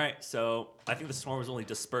 All right, so I think the swarm is only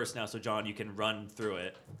dispersed now. So John, you can run through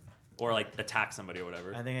it, or like attack somebody or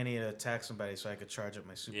whatever. I think I need to attack somebody so I could charge up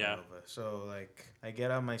my supernova. Yeah. So like I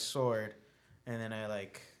get out my sword, and then I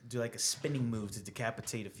like do like a spinning move to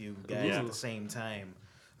decapitate a few guys Yeah. at the same time.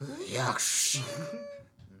 and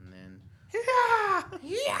then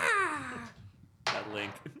That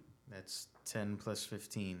link. that's 10 plus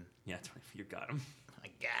 15. Yeah, 20, you got him. I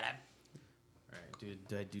got him. All right, dude.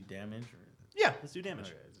 Do I do damage? Or... Yeah, let's do damage.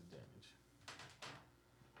 Okay, it's a damage.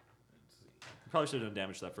 Let's see. Probably should have done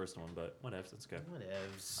damage to that first one, but whatever, that's good.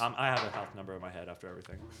 Whatevs. I have a health number in my head after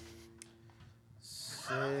everything. 6,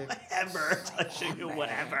 Whatever, touching you,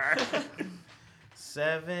 whatever.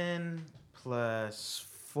 7 plus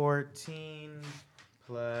 14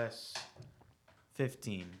 plus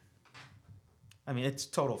 15. I mean, it's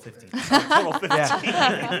total 15. Total 15.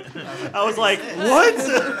 Yeah. I was like,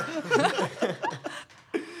 what?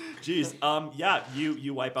 Jeez. Yeah,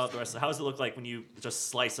 you wipe out the rest of. How does it look like when you just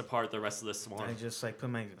slice apart the rest of the swarm? I just like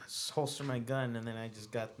holster my gun, and then I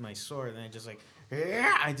just got my sword, and I just like,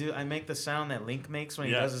 yeah, I make the sound that Link makes when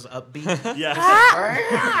he Yeah. does his upbeat.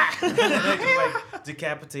 Yeah. And then I just like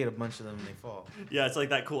decapitate a bunch of them and they fall. Yeah, it's like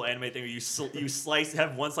that cool anime thing where you slice,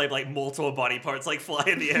 have one side like multiple body parts like fly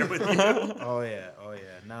in the air with you. Oh yeah.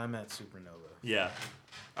 Now I'm at supernova. Yeah.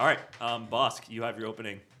 All right, Bosk, you have your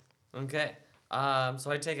opening. Okay.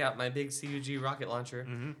 So I take out my big CUG rocket launcher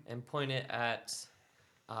and point it at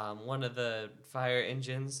one of the fire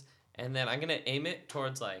engines, and then I'm gonna aim it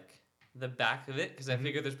towards like the back of it because I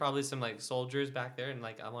figure there's probably some like soldiers back there, and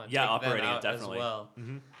like I want to take operating them it out definitely. as well.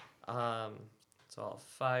 So I'll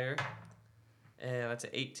fire, and that's an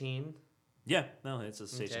 18. Yeah, no, it's a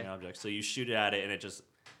stationary Okay. object. So you shoot it at it, and it just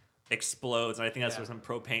explodes. And I think that's where some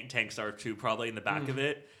propane tanks are too, probably in the back of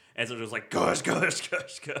it. And so it just like gush, gush,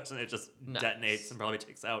 gush, gush, and it just Nice. detonates and probably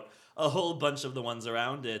takes out a whole bunch of the ones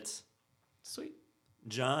around it. Sweet.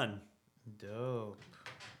 John, Dope.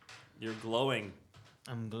 you're glowing.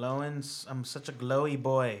 I'm glowing. I'm such a glowy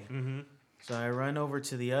boy. Mm-hmm. So I run over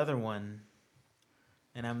to the other one,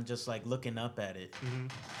 and I'm just like looking up at it, and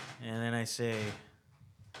then I say,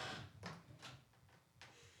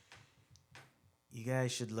 "You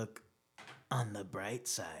guys should look on the bright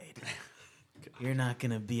side. You're not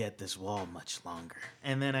gonna be at this wall much longer."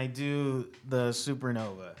 And then I do the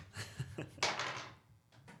supernova.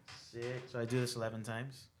 6. So I do this 11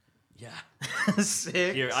 times. Yeah. 6.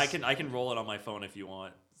 Here, I can roll it on my phone if you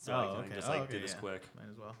want. So I can okay. just Oh, like okay, do this yeah. quick. Might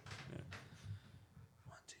as well.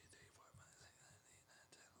 1, 2, 3, 4, 5, 6, 7, 8, 9,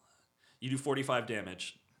 10, 11. You do 45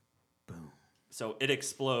 damage. Boom. So it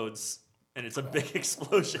explodes, and it's a big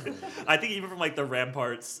explosion. I think even from like the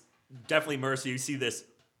ramparts, definitely Mercy, you see this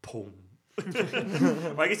boom.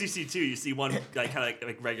 Well, I guess you see two. You see one like kind of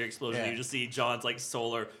like regular explosion. Yeah. You just see John's like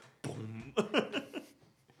solar boom.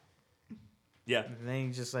 Yeah, And then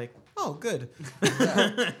you just like, oh, good.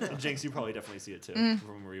 Jinx, you probably definitely see it too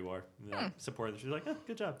from where you are. Yeah, support. She's like, oh,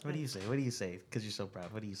 good job. What do you say? What do you say? Because you're so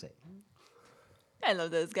proud. What do you say? I love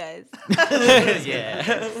those guys.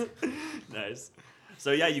 Yeah. Nice.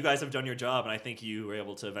 So yeah, you guys have done your job, and I think you were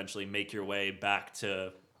able to eventually make your way back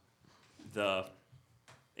to the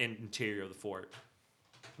interior of the fort.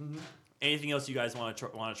 Anything else you guys want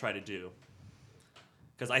to try to do?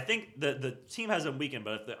 Because I think the team hasn't weakened,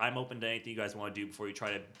 but I'm open to anything you guys want to do before you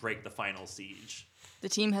try to break the final siege. The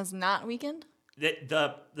team has not weakened?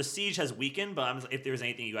 The siege has weakened, but if there's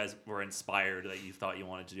anything you guys were inspired that you thought you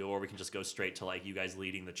wanted to do, or we can just go straight to like you guys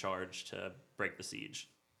leading the charge to break the siege.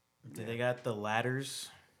 Do they got the ladders?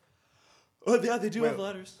 Oh yeah, they do Wait, have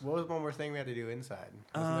ladders. What was one more thing we had to do inside?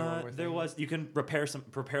 Wasn't there one more There thing? was. You can prepare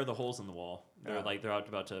the holes in the wall. They're Oh. like they're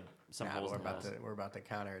about to some Nah, holes we're in the about walls. to we're about to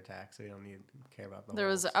counterattack, so we don't need to care about the There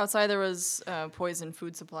was walls. outside. There was poison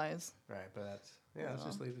food supplies. Right, but that's let's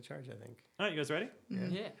just leave the charge. I think. All right, you guys ready?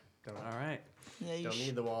 Yeah. Don't, All right. Yeah, you don't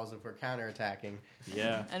need the walls if we're counterattacking.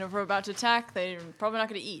 Yeah. And if we're about to attack, they're probably not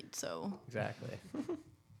going to eat. So Exactly.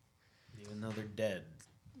 Even though they're dead.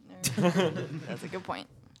 that's a good point.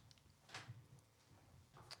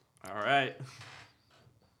 All right.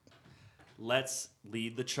 Let's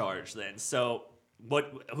lead the charge then. So,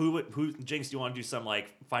 who Jinx, do you want to do some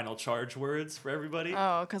like final charge words for everybody?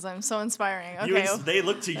 Oh, because I'm so inspiring. You Okay. they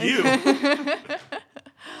look to you.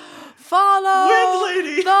 Follow Wind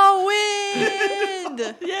lady. the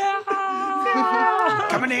wind. Yeah.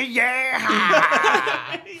 Coming in, yeah!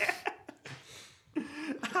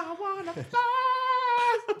 I wanna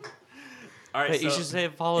fly. All right, Wait, so, you should say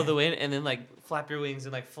follow the wind and then like flap your wings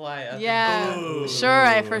and like fly up. Yeah, Ooh. sure.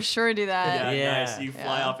 I for sure do that. yeah, Yeah. nice. You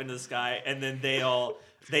fly Yeah. off into the sky, and then they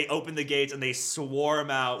open the gates and they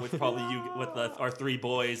swarm out with probably you with our three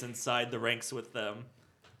boys inside the ranks with them.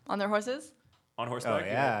 On their horses? On horseback? Oh,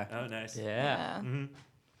 yeah. Oh, nice. Yeah. So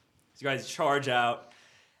you guys charge out,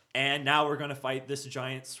 and now we're gonna fight this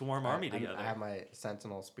giant swarm army together. I have my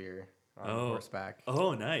sentinel spear on Oh. horseback.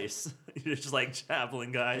 Oh, nice. You're just like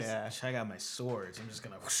javelin guys. Yeah. I got my swords. I'm just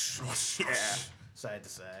gonna Yeah. side to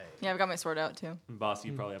side. Yeah, I've got my sword out too. Boss,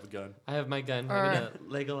 you probably have a gun. I have my gun. Or- I'm gonna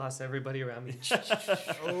Legolas everybody around me.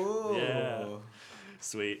 Oh. Yeah.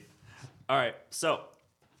 Sweet. All right, so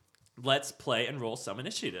let's play and roll some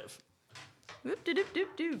initiative. Whoop doop doop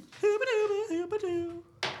doop. Hoobadoo, hoobadoo.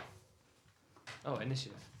 Oh,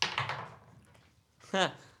 initiative. Huh.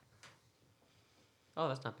 Oh,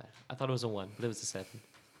 that's not bad. I thought it was a 1, but it was a 7.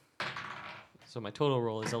 So my total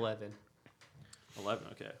roll is 11. 11,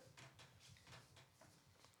 okay.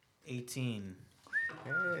 18.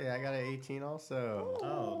 Hey, I got an 18 also.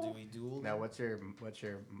 Oh, do we duel? Now, what's your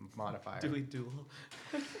modifier? Do we duel?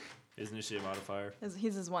 His initiative modifier.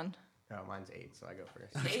 He's his one. Oh, mine's 8, so I go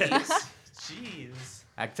first. Jeez.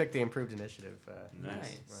 I took the improved initiative.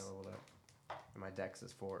 Nice. When I leveled up. And my dex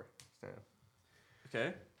is 4. So.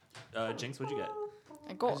 Okay. Jinx, what'd you get?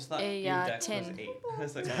 I got a 10. 8. I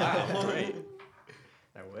was like, Wow, great.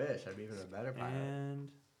 I wish I'd be even a better pilot. And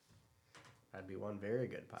I'd be one very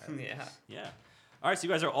good pilot. Yeah. yeah. All right, so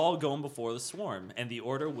you guys are all going before the swarm, and the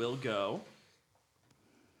order will go.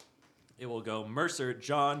 It will go Mercer,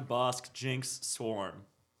 John, Bosk, Jinx, Swarm.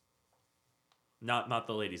 Not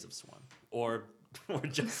the ladies of Swarm. Or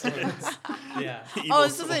Justin's. Yeah. evil Oh,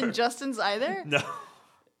 this swarm. isn't Justin's either? No.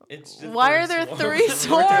 It's just Why are third there swarm. 3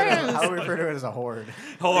 swarms? How do we refer to it as a horde?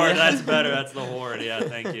 Horde, that's better. That's the horde. Yeah,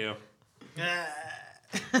 thank you.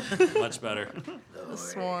 Much better. The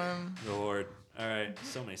swarm. The horde. All right,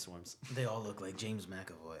 so many swarms. They all look like James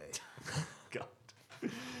McAvoy. God.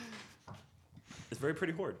 It's a very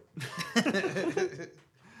pretty horde.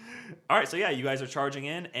 All right, so yeah, you guys are charging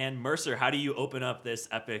in, and Mercer, how do you open up this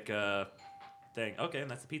epic thing? Okay, and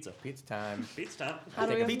that's the pizza. Pizza time. Pizza time. How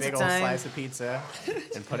do Take a we Pizza big old time. slice of pizza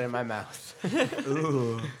and put it in my mouth.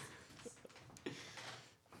 Ooh.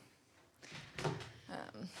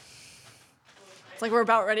 It's like we're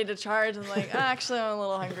about ready to charge, and like, actually, I'm a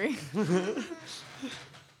little hungry.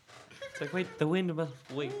 It's like, wait, the wind will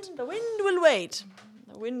wait. The wind will wait.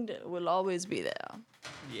 The wind will always be there.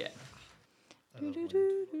 Yeah.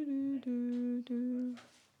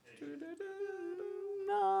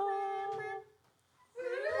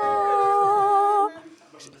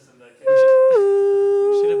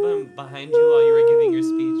 We should have been behind you while you were giving your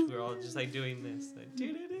speech. We were all just like doing this. Like,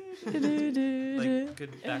 like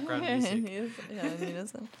good background music. Yeah, he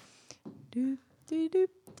doesn't. Do, do, do,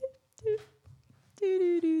 do,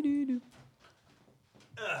 do, do, do, do.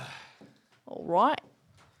 All right.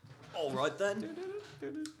 All right then.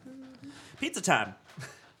 Pizza time.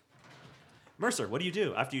 Mercer, what do you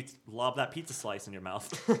do after you lob that pizza slice in your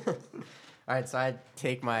mouth? All right, so I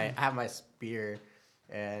have my spear,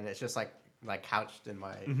 and it's just like couched in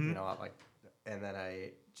my, like, and then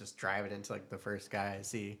I just drive it into like the first guy I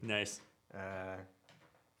see Nice.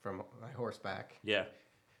 from my horseback. Yeah.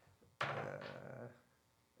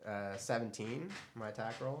 17, my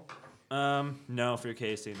attack roll. No, for your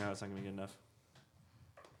KC, no, it's not gonna be good enough.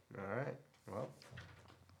 All right, well,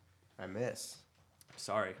 I miss.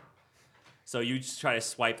 Sorry. So you just try to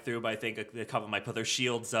swipe through, but I think a couple of them might put their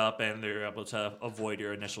shields up and they're able to avoid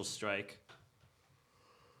your initial strike.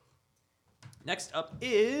 Next up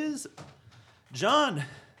is John.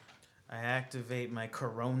 I activate my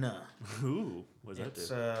Corona. Ooh, what does It's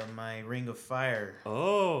that do? my Ring of Fire,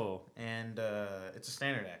 Oh, and it's a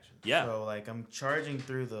standard action. Yeah. So like I'm charging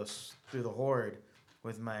through the horde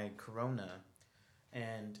with my Corona,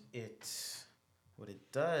 and what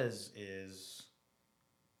it does is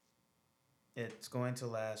it's going to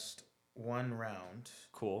last 1 round,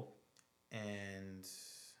 cool. and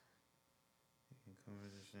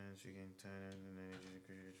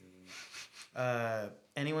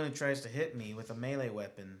anyone who tries to hit me with a melee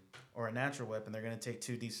weapon or a natural weapon, they're going to take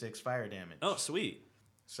 2d6 fire damage. Oh, sweet.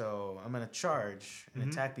 So I'm going to charge and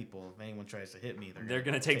attack people. If anyone tries to hit me, They're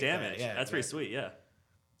gonna take that. damage. Yeah, That's pretty exactly. sweet. Yeah.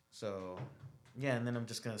 So, yeah, and then I'm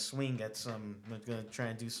just going to swing at some. I'm going to try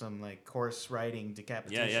and do some like horse riding Yeah,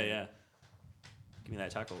 decapitation. yeah. Give me that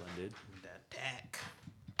attack roll then, dude. That attack.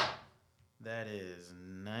 That is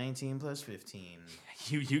 19 plus 15.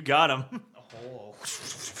 You got him. Oh.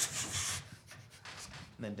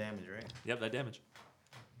 And then damage, right? Yep, that damage.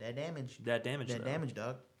 That damage. That damage. That though. damage,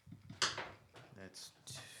 dog. That's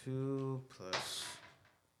 2 plus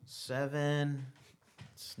 7.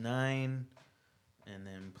 It's 9. And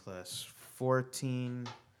then plus 14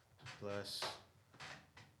 plus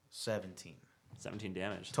 17. 17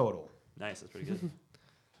 damage. Total. Nice. That's pretty good.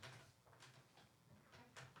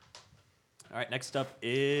 All right, next up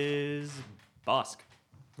is Bosk.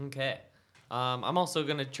 Okay. I'm also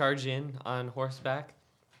gonna charge in on horseback,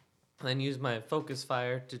 and then use my focus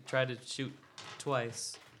fire to try to shoot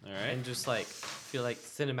twice, All right. and just like feel like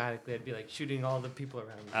cinematically, I'd be like shooting all the people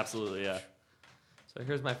around me. Absolutely, yeah. So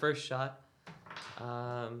here's my first shot.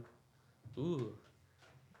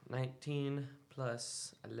 19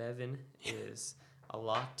 plus 11 is a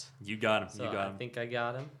lot. You got him. So you got I him. think I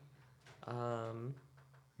got him.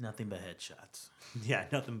 Nothing but headshots. Yeah,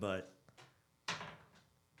 nothing but.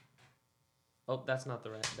 Oh, that's not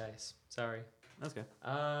the right dice. Sorry. That's good.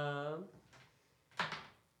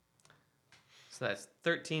 So that's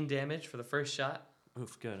 13 damage for the first shot.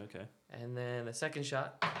 Oof, good, okay. And then the second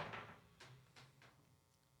shot.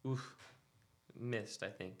 Oof. Missed, I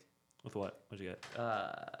think. With what? What'd you get?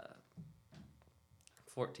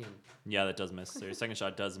 14. Yeah, that does miss. So your second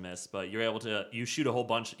shot does miss, but you're able to, you shoot a whole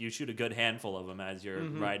bunch, you shoot a good handful of them as you're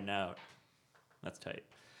riding out. That's tight.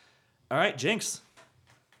 All right, Jinx.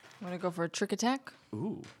 Want to go for a trick attack?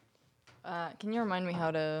 Ooh. Can you remind me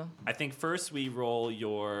how to? I think first we roll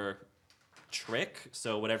your trick,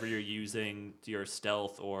 so whatever you're using, your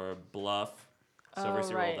stealth or bluff. So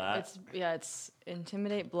first you roll that. It's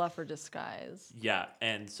intimidate, bluff, or disguise. Yeah,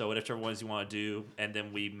 and so whichever ones you want to do, and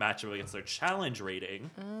then we match them against their challenge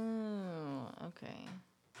rating, Oh, okay.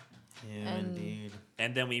 Yeah, And- indeed.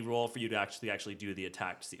 and then we roll for you to actually do the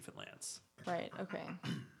attack to see if it lands. Right. Okay.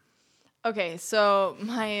 Okay. So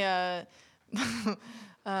my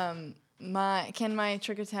my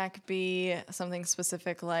trick attack be something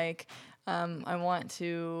specific like I want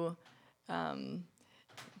to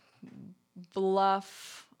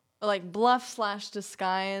bluff /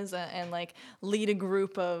 disguise and like lead a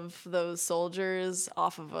group of those soldiers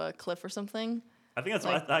off of a cliff or something. I think that's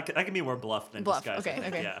Like- that can be more bluff than Bluff, disguise. I okay,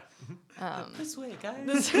 think, okay. Yeah. This way,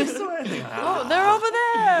 guys. Oh, they're over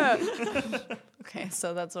there. Okay,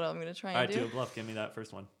 so that's what I'm gonna try All and right, do do. a bluff. Give me that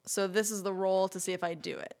first one. So this is the roll to see if I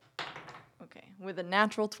do it. Okay, with a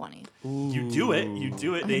natural 20. You do it. You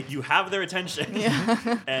do it. You have their attention.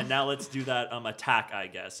 Yeah. And now let's do that attack, I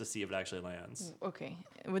guess, to see if it actually lands. Okay,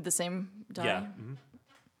 with the same die. Yeah.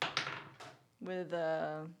 With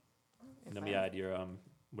And then we add your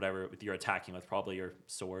whatever you're attacking with, probably your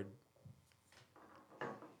sword.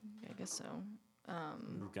 I guess so.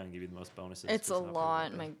 We're gonna give you the most bonuses. It's a not very lot.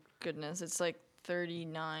 good. My goodness, it's like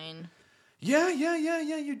 39. Yeah.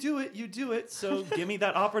 You do it. You do it. So give me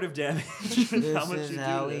that operative damage. This how much is you do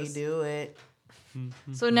how this. we do it.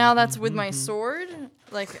 So now that's with my sword.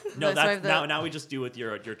 Like No, so I that's have the- now we just do with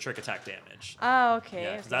your trick attack damage. Oh, okay.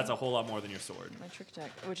 Yeah, 'cause that's a whole lot more than your sword. my trick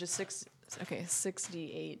attack, which is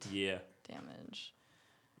 68 Yeah. damage.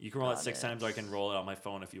 You can roll it Got 6 it. times, or I can roll it on my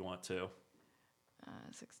phone if you want to.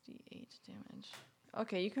 68 damage.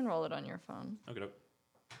 Okay, you can roll it on your phone. Okay,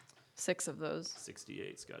 6 of those.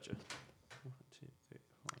 68's gotcha. 1, 2, 3,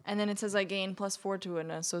 4. And then it says I gain +4 to an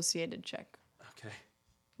associated check. Okay.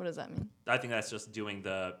 What does that mean? I think that's just doing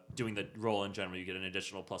the roll in general. You get an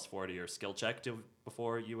additional +4 to your skill check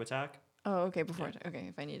before you attack. Oh, okay, before. Okay,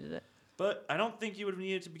 if I needed it. But I don't think you would have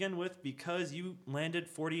needed to begin with because you landed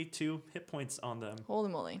 42 hit points on them.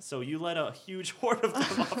 Holy moly. So you let a huge horde of them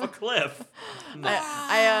off a cliff.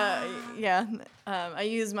 I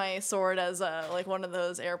use my sword as like one of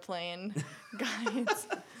those airplane guides.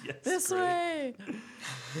 Yes, This great.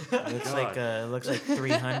 way. Looks like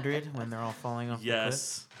 300 when they're all falling off the cliff.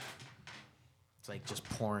 Yes. It's like just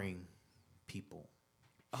pouring people.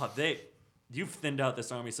 Oh, you've thinned out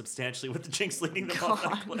this army substantially with the Jinx leading them off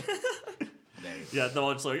that cliff. Yeah, they're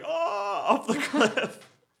all just like, oh, off the cliff.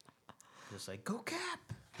 Just like, go Cap.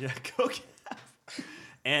 Yeah, go Cap.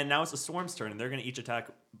 And now it's the Storm's turn, and they're going to each attack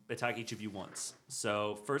each of you once.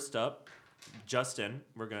 So first up, Justin,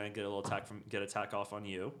 we're going to get a little attack off on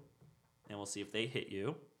you, and we'll see if they hit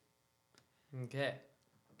you. Okay.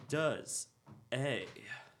 Does a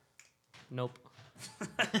Nope.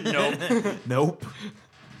 nope. Nope.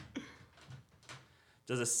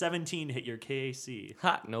 Does a 17 hit your KAC?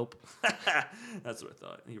 Ha. Nope. That's what I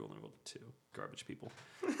thought. You only rolled 2. Garbage people.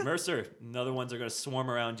 Mercer, the other ones are going to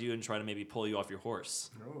swarm around you and try to maybe pull you off your horse.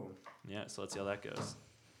 Oh. Yeah, so let's see how that goes.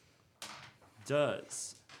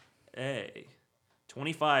 Does a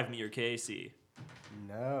 25 meet your KAC?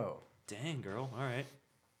 No. Dang, girl. All right.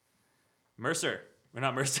 Mercer. Or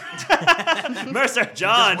not Mercer. Mercer.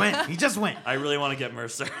 John. He just went. I really want to get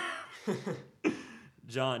Mercer.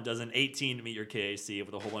 John does an 18 to meet your KAC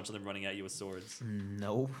with a whole bunch of them running at you with swords.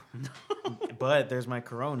 Nope. But there's my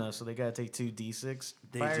Corona, so they gotta take 2d6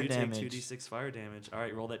 They fire do damage. take 2d6 fire damage. All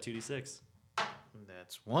right, roll that 2d6.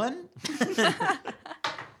 That's 1.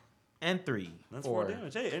 And 3. That's 4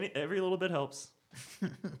 damage. Hey, every little bit helps.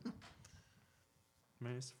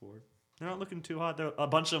 Minus 4. They're not looking too hot. They're a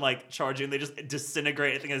bunch of like charging. They just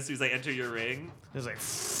disintegrate. I think as soon as they enter your ring. It's like,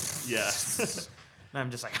 Yeah. and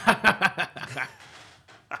I'm just like,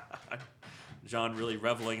 John really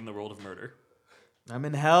reveling in the world of murder. I'm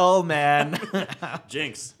in hell, man.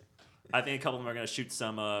 Jinx. I think a couple of them are gonna shoot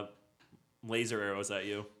some laser arrows at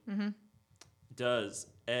you. Mm-hmm. Does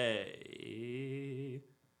a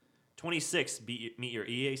 26 meet your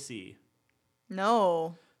EAC?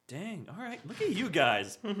 No. Dang. All right. Look at you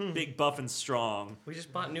guys. Big, buff, and strong. We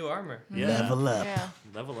just bought new armor. Yeah. Level up. Yeah.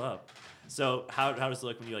 Level up. So how does it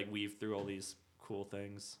look when you like weave through all these cool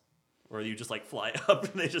things, or you just like fly up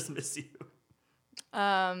and they just miss you?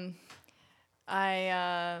 So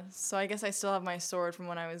I guess I still have my sword from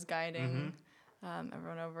when I was guiding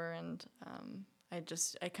everyone over, and I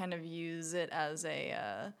kind of use it as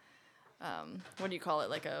a what do you call it?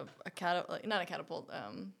 Like a catapult, not a catapult.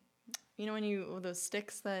 You know when those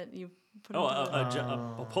sticks that you put Oh, into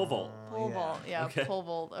a pole vault. pole vault, yeah, Okay. pole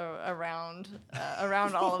vault around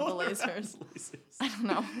all of the lasers. I don't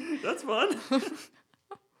know. That's fun.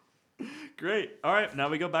 Great. All right, now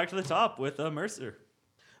we go back to the top with Mercer.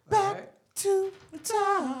 Back to the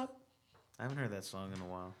top. I haven't heard that song in a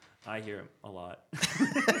while. I hear him a lot.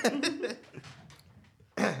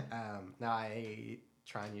 Now I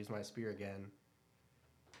try and use my spear again.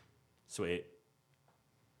 Sweet.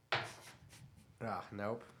 Ah,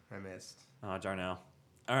 nope, I missed. Oh, Darnell.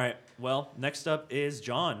 All right. Well, next up is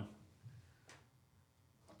John.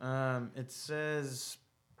 It says,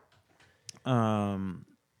 surround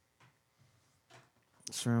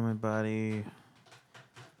my body.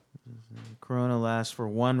 Corona lasts for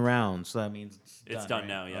 1 round, so that means It's done right?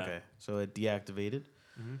 now, yeah. Okay, so it deactivated,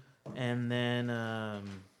 and then,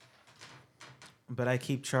 but I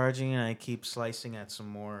keep charging and I keep slicing at some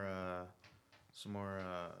more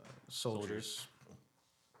soldiers.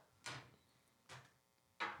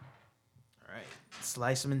 All right,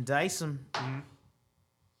 slice them and dice them.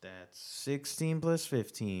 That's 16 plus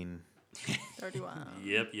 15. 31.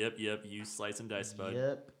 Yep. You slice and dice, bud.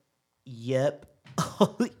 Yep. Yup.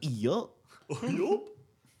 Yup. All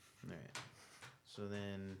right. So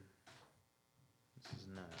then, this is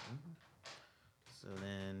 9. So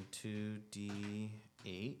then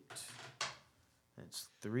 2d8. That's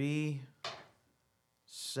 3,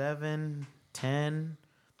 7, 10,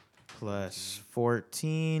 plus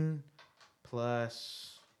 14,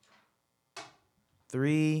 plus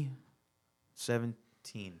 3,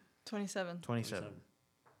 17. 27. 27.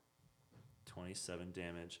 27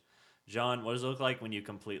 damage. John, what does it look like when you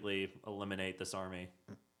completely eliminate this army?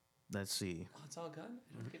 Let's see. Oh, it's all gone.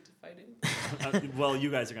 I don't get to fight it. Well, you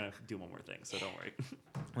guys are going to do one more thing, so don't worry.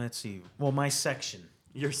 Let's see. Well, my section.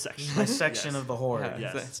 Your section. My section Yes. of the horde.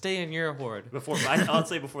 Yeah, Yes. Stay in your horde. I'll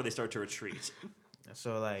say before they start to retreat.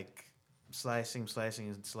 So like slicing, and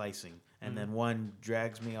slicing, and then one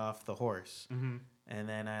drags me off the horse, and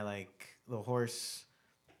then the horse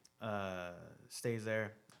stays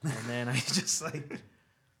there, and then I just what did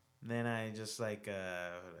I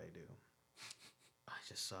do? I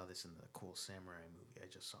just saw this in the cool samurai movie I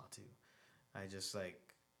just saw too. I just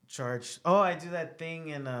charge. Oh, I do that thing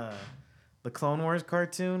in the Clone Wars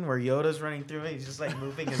cartoon where Yoda's running through it. He's just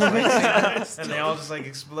moving his legs and they all just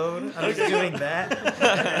explode. I'm just doing that. And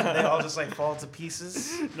then they all just fall to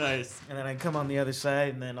pieces. Nice. And then I come on the other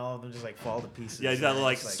side and then all of them just fall to pieces. Yeah, you got And to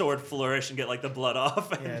I just, sword flourish and get the blood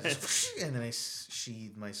off. Yeah, and then I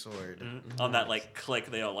sheathe my sword. On that click,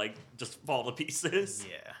 they all just fall to pieces.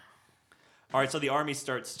 Yeah. All right, so the army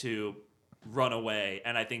starts to run away,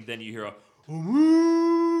 and I think then you hear a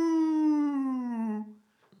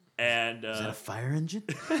and Is that a fire engine?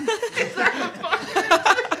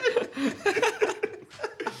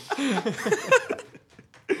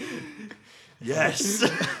 yes.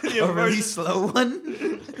 A really slow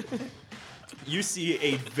one? You see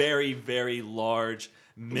a very, very large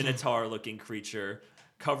minotaur-looking creature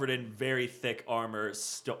covered in very thick armor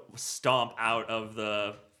stomp out of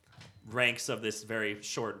the ranks of this very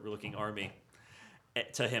short-looking army,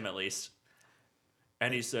 to him at least.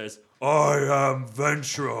 And he says, I am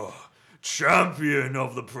Ventra, champion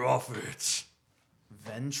of the prophets.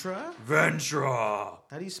 Ventra? Ventra.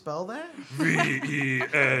 How do you spell that?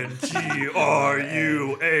 VENTRUH.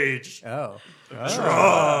 Oh.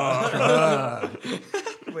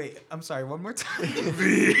 Wait, I'm sorry, one more time.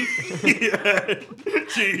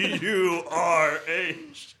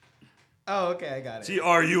 VENTURH. Oh, okay, I got it.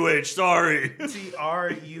 TRUH, sorry.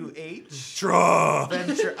 TRUH? Tra.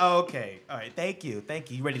 Ventra. Oh, okay. All right, thank you.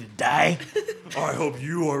 You ready to die? I hope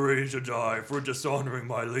you are ready to die for dishonoring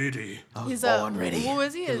my lady. I was He's born ready. Who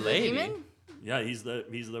is he? Is he a Lady. demon? Yeah, he's the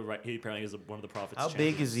right. He apparently is one of the prophets. How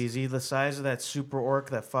big is he? Is he the size of that super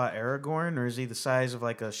orc that fought Aragorn, or is he the size of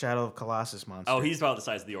like a Shadow of Colossus monster? Oh, he's about the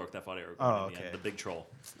size of the orc that fought Aragorn. Oh, in the end, okay. the big troll.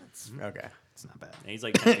 Okay. It's not bad. And he's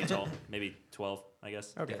like 10 feet tall, maybe 12, I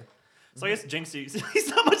guess. Okay. Yeah. So I guess Jinx, he's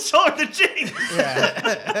not much taller than Jinx.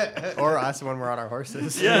 Yeah. Or us when we're on our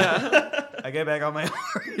horses. Yeah. I get back on my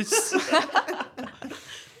horse.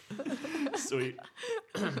 Sweet.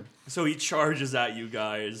 So he charges at you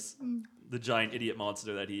guys, the giant idiot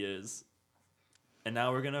monster that he is. And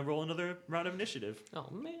now we're gonna roll another round of initiative. Oh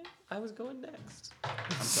man, I was going next.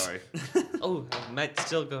 I'm sorry. Oh, I might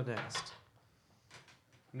still go next.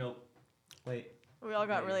 Nope. Wait. We all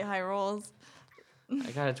got really high rolls.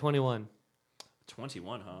 I got a 21.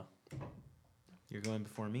 21, huh? You're going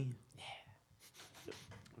before me.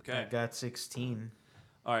 Okay. I got 16.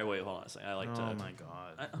 All right, wait, hold on a second. I like to. Oh my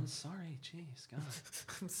god. I'm sorry. Jeez, God.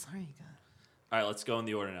 I'm sorry, God. All right, let's go in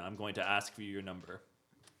the order now. I'm going to ask for your number.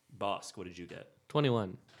 Bosk, what did you get?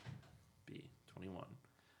 21. B, 21.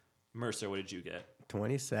 Mercer, what did you get?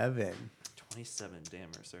 27. 27. Damn,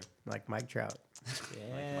 Mercer. Like Mike Trout.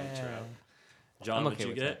 Like Mike Trout. John, I'm what okay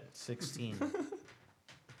did you with get? 16.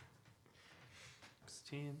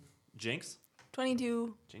 16. Jinx?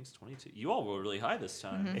 22. Jinx, 22. You all rolled really high this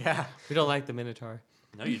time. Yeah. We don't like the Minotaur.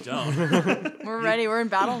 No, you don't. We're ready. We're in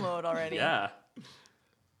battle mode already. Yeah.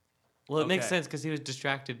 Well, it makes Okay. sense because he was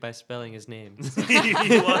distracted by spelling his name. He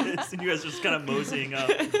was. And you guys are just kind of moseying up.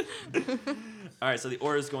 All right, so the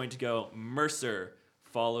order is going to go Mercer,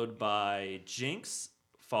 followed by Jinx,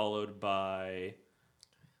 followed by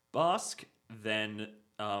Bosk, then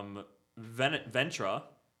Ventra,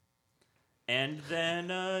 and then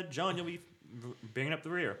John, you'll be bringing up the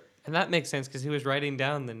rear. And that makes sense because he was writing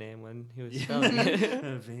down the name when he was spelling it.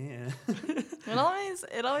 Van. It always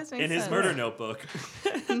makes sense. In his murder notebook.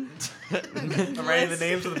 I'm writing the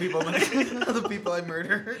names of the people, the people I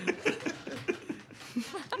murder.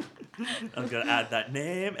 I'm going to add that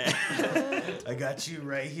name. I got you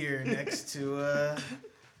right here next to,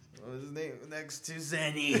 what was his name? Next to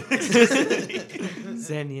Zenny.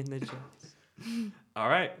 Zenny and the Jones. All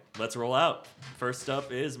right, let's roll out. First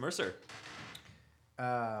up is Mercer.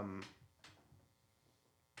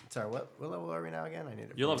 Sorry, what level are we now again? I need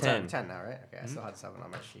to. You're level 10. 10 now, right? Okay, I still had 7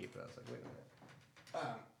 on my sheet, but I was like, wait a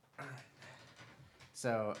minute.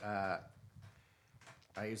 So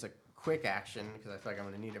I use a quick action because I feel like I'm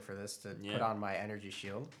going to need it for this to Yeah. put on my energy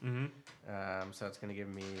shield. Mm-hmm. So it's going to give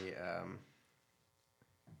me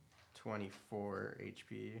 24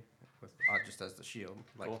 HP with just as the shield,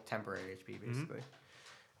 like Cool. temporary HP basically.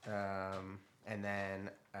 And then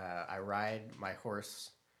I ride my horse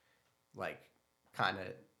like kind of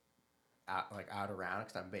out around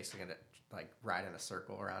because I'm basically gonna like ride in a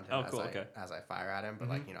circle around him Oh, cool, okay. as I fire at him. But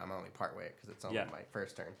like I'm only part way because it's only Yeah. my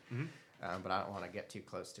first turn. Mhm. But I don't want to get too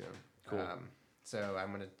close to him. Cool. So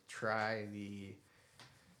I'm gonna try the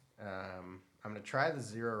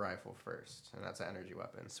zero rifle first, and that's an energy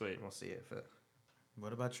weapon. Sweet. And we'll see if it.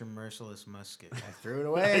 What about your merciless musket? I threw it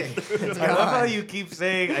away. It's I love how gone. you keep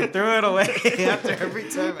saying, I threw it away after every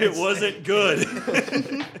time I It say wasn't good.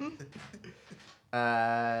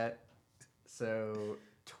 So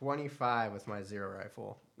 25 with my zero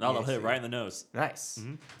rifle. I'll hit EAC. right in the nose. Nice. Does it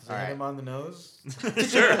All hit right. him on the nose?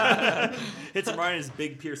 Sure. Hits him right in his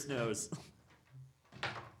big pierced nose.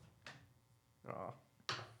 Oh.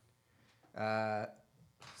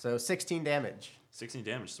 So 16 damage. 16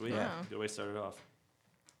 damage. Sweet. Yeah. Good way to start it off.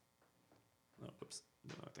 Oh, whoops.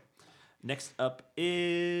 No, okay. Next up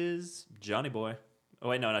is Johnny Boy. Oh,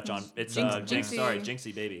 wait, no, not John. It's Jinx. Jinxie. Sorry,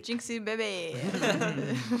 Jinxie baby. Jinxie baby.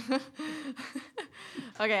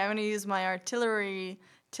 Okay, I'm gonna use my artillery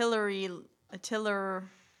laser.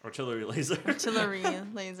 Artillery laser. Artillery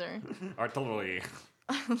laser. Artillery.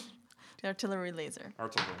 The artillery laser.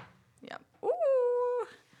 Artillery. Yep. Ooh,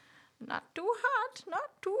 not too hot.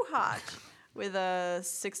 Not too hot. With a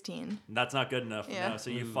 16. That's not good enough. Yeah. No, so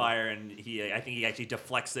you fire, and I think he actually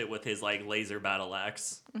deflects it with his like laser battle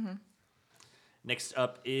axe. Next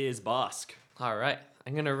up is Bosk. All right.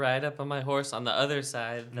 I'm going to ride up on my horse on the other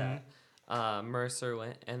side that Mercer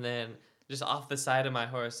went. And then just off the side of my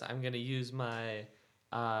horse, I'm going to use my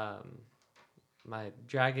my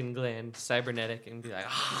dragon gland cybernetic and be like,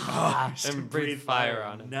 and breathe fire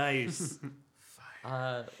on him. Nice.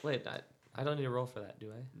 Wait, I don't need to roll for that, do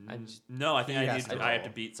I? I just, No, I think He I has need. to I have to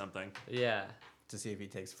roll. beat something. yeah. To see if he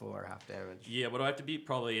takes full or half damage. Yeah, what do I have to beat?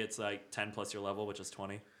 Probably it's like 10 plus your level, which is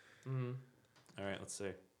 20. Mm-hmm. All right, let's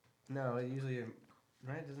see. No, it usually,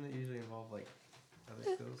 right? Doesn't it usually involve like other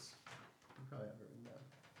skills? You probably have it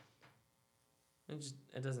written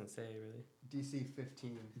It doesn't say really. DC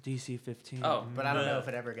 15. DC 15. Oh, But I don't know if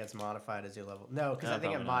it ever gets modified as you level. No, because No, I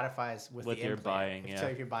think it probably not. modifies with With the your implant. buying, So yeah.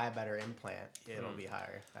 if you buy a better implant, it'll be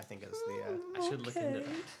higher. I think it's the I should look into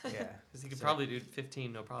that. yeah. Because you could So- probably do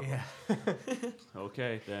 15, no problem. Yeah.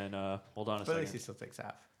 Okay, then hold on a But at least he second. still takes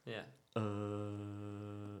half. Yeah. I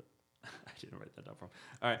didn't write that down for him.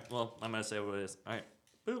 All right, well, I'm gonna say what it is. All right,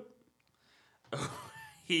 boop.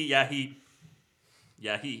 he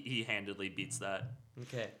handedly beats that.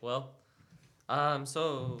 Okay. Well,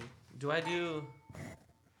 so do I do?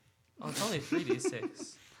 Oh, it's only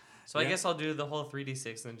 3d6. So I Yeah. guess I'll do the whole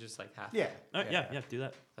 3d6 and then just like half. Yeah. All right, yeah, do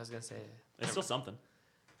that. I was gonna say It's still something.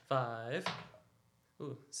 5.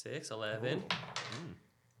 Ooh, 6, 11. Mm.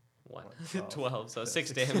 1. 12. 12. So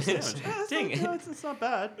 6 damage. Damage. Dang it. It's not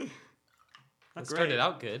bad. It Not started great.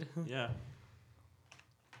 out good. Yeah.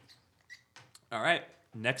 All right.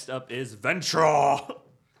 Next up is Ventra.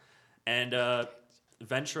 And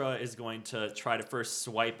Ventra is going to try to first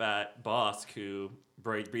swipe at Bosk, who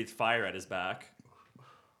breathed fire at his back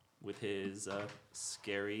with his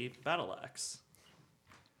scary battle axe.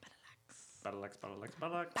 Battle axe.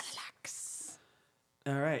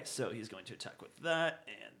 All right, so he's going to attack with that,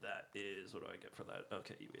 and that is, what do I get for that?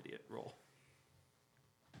 Okay, you idiot, roll.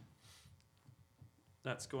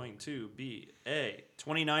 That's going to be a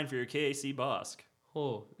 29 for your KAC Bosk.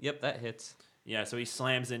 Oh, yep, that hits. Yeah, so he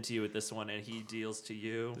slams into you with this one, and he deals to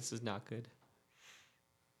you. This is not good.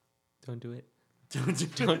 Don't do it.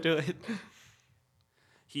 Don't Don't do it.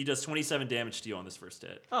 He does 27 damage to you on this first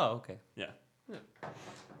hit. Oh, okay. Yeah.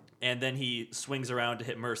 And then he swings around to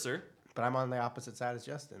hit Mercer. But I'm on the opposite side as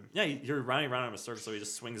Justin. Yeah, you're running around in a circle, so he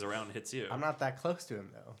just swings around and hits you. I'm not that close to him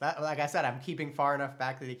though. That, like I said, I'm keeping far enough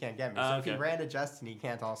back that he can't get me. So if he Okay. ran to Justin, he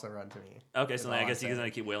can't also run to me. Okay, Is so then all I guess I'm he's saying.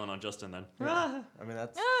 going to keep wailing on Justin then. Yeah. I mean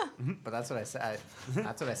that's, but that's what I said.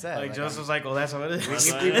 That's what I said. Like Joseph was like, well, that's what it is.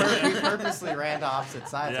 That's we, what- we purposely ran to opposite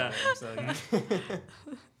sides Yeah. of him. So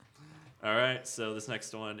All right, so this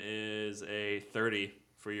next one is a 30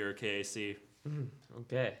 for your KAC.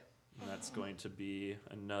 Okay. And that's going to be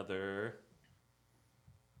another...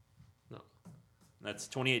 No. That's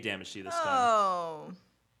 28 damage to you this time. Oh.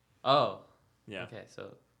 Oh. Yeah. Okay,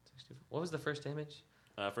 so what was the first damage?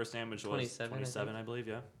 First damage was 27, 27, I I believe,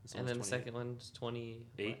 yeah. This And one's then the 28. second one's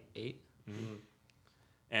 28. Eight.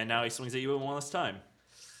 And now he swings at you one last time.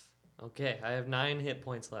 Okay, I have 9 hit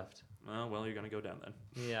points left. Oh, well, you're going to go down then.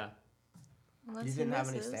 Yeah. Unless you he didn't have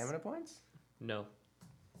any misses. stamina points? No.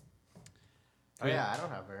 Oh yeah, I don't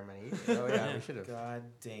have very many either. Oh yeah, we should have. God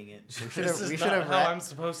dang it. We should This have. is We not should have. how I'm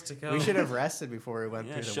supposed to go. We should have rested before we went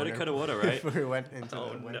Yeah, through the shoulda, winter. coulda, woulda, right? Before we went into Oh,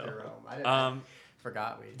 the winter no. realm. I didn't,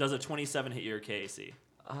 forgot we. Does a 27 hit your KAC?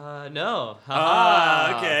 No. Ah,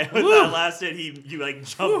 Ha-ha. okay. With that last hit, you like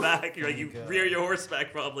jump back. You're like, you God. rear your horse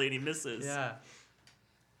back probably, and he misses. Yeah.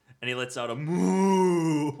 And he lets out a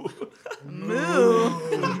moo.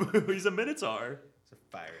 Moo. He's a Minotaur. It's a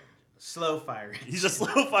fire engine. Slow fire engine. He's a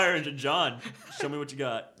slow fire engine. John, show me what you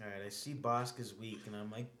got. All right, I see Bosk is weak, and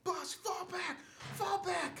I'm like, Bosk, fall back, fall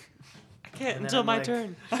back. I can't And then until I'm my like-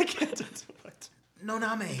 turn. I can't do it.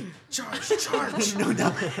 Noname, charge, charge.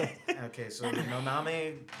 Noname. Okay, so the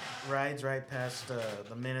Noname rides right past the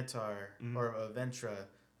Minotaur, or Ventra,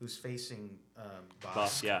 who's facing Bosk.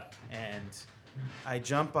 Boss, yeah. And I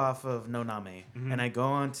jump off of Noname, and I go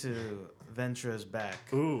onto Ventra's back.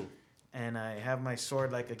 Ooh. And I have my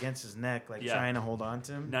sword like against his neck, like Yeah. trying to hold on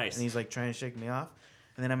to him. Nice. And he's like trying to shake me off.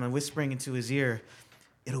 And then I'm whispering into his ear,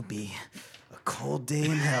 "It'll be a cold day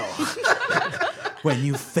in hell when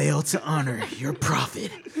you fail to honor your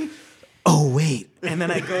prophet." Oh wait. And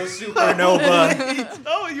then I go supernova.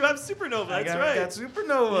 Oh, you have Supernova. I That's got right.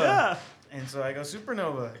 supernova. Yeah. And so I go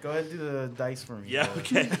supernova. Go ahead and do the dice for me. Yeah, bro.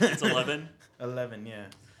 okay. It's 11. 11, yeah.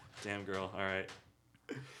 Damn, girl. All right.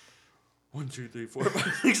 1, 2, 3, 4,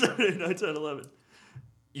 5, 6, 7, 8, 9, 10, 11.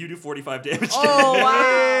 You do 45 damage. Oh, wow.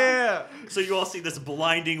 Yeah. So you all see this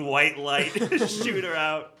blinding white light shoot her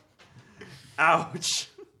out. Ouch.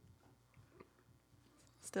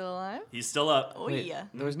 Still alive? He's still up. Oh, Wait, yeah.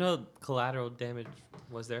 there was no collateral damage,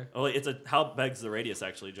 was there? Oh, wait, how big's the radius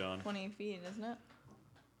actually, John? 20 feet, isn't it?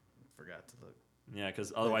 Forgot to look. Yeah,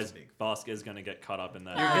 because otherwise big. Bosk is going to get caught up in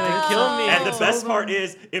that. You're gonna kill me. And the Oh. best part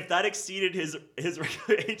is, if that exceeded his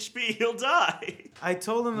regular HP, he'll die. I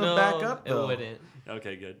told him to No, back up, though. it wouldn't.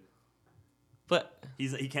 Okay, good. But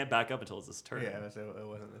He can't back up until it's his turn. Yeah, it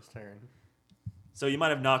wasn't this turn. So you might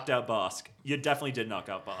have knocked out Bosk. You definitely did knock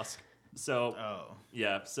out Bosk. So Oh.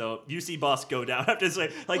 yeah, so you see Bosk go down after it's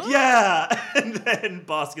like yeah, and then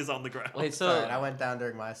Bosk is on the ground. Wait, Sorry, so I went down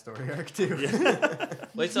during my story arc too.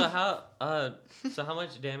 so how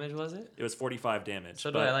much damage was it? It was 45 damage. So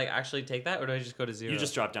do but I like actually take that, or do I just go to 0? You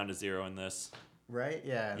just drop down to 0 in this. Right?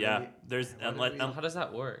 Yeah. Yeah, maybe- there's What did we- How does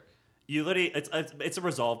that work? you literally it's a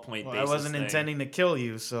resolve point. Well, I basis wasn't thing. intending to kill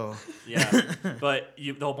you, so. Yeah, but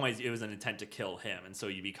the whole point is it was an intent to kill him, and so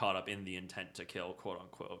you'd be caught up in the intent to kill, quote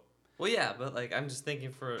unquote. Well, yeah, but like I'm just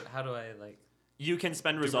thinking for how do I like? You can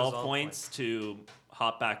spend Do resolve resolve points to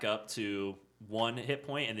hop back up to 1 hit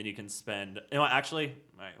point, and then you can spend. You know what, actually,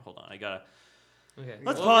 all right, hold on, I gotta. Okay.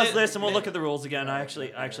 Let's Well, pause may- this and we'll may- look at the rules again. I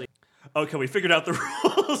actually. Okay, we figured out the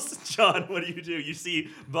rules. John, what do? You see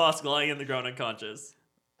Bosk lying in the ground unconscious.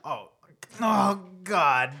 Oh,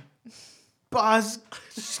 God. Boss.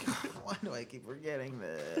 Why do I keep forgetting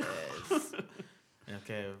this?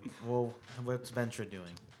 Okay, well, what's Ventra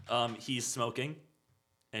doing? He's smoking,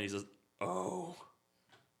 and he says, "Oh,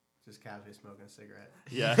 Just casually smoking a cigarette.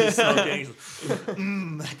 yeah, he's smoking."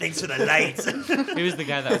 He's like, thanks for the lights. He was the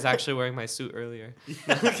guy that was actually wearing my suit earlier.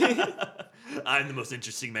 I'm the most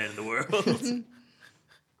interesting man in the world.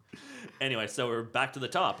 Anyway, so we're back to the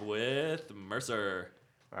top with Mercer.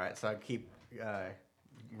 All right, so I keep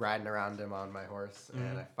riding around him on my horse,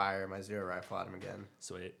 and I fire my 0 rifle at him again.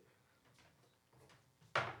 Sweet.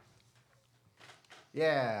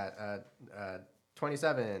 Yeah,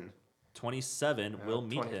 27. 27 will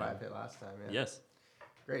meet 25 him. hit last time. Yeah. Yes.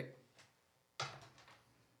 Great.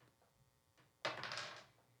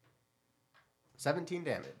 $17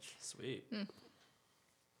 damage. Sweet.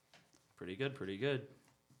 Pretty good, pretty good.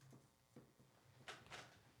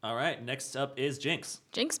 All right, next up is Jinx.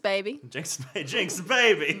 Jinx, baby. Jinx,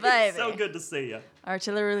 baby. Baby. So good to see you.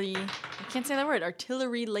 Artillery. I can't say that word.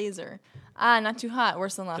 Artillery laser. Ah, not too hot.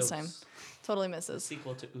 Worse than last time. Dose. Totally misses.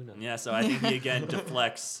 Sequel to Uno. Yeah, so I think he again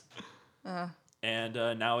deflects. And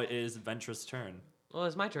now it is Ventra's turn. Well,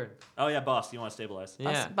 it's my turn. Oh, yeah, boss, you want to stabilize?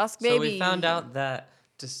 Yeah. Busk So baby. we found out that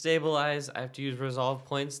to stabilize, I have to use resolve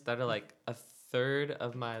points that are like a third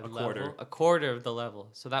of my level. quarter. A quarter of the level.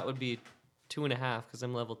 So that would be 2.5 because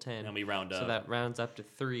I'm level 10. And we round So up. that rounds up to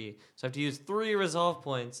 3. So I have to use 3 resolve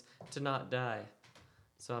points to not die.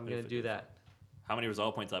 So I'm going to do that. How many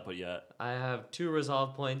resolve points I put you at? I have 2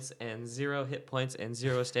 resolve points and 0 hit points and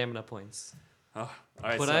 0 stamina points. Oh, all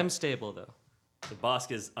right, But so I'm stable though. the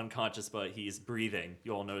Bosk is unconscious, but he's breathing.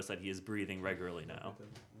 You all notice that he is breathing regularly now.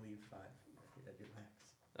 Leave 5. I do max.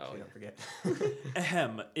 Oh, So you yeah. don't forget.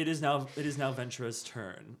 Ahem. It is now Ventra's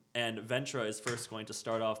turn, and Ventra is first going to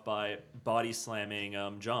start off by body slamming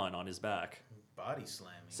John on his back. Body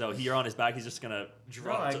slamming. So here on his back, he's just gonna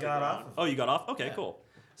drop. I to the got ground. off of Oh, you got off? Okay, Yeah. cool.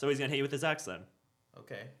 So he's gonna hit you with his axe then.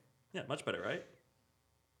 Okay. Yeah, much better, right?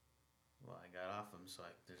 Well, I got off him, so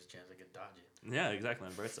there's a chance I could dodge it. Yeah, exactly.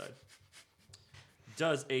 On the bright side.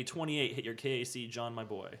 Does a 28 hit your KAC, John, my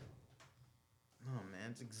boy? Oh, man,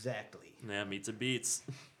 it's exactly. Yeah, meets a beats.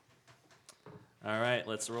 All right,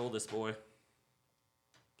 let's roll this boy.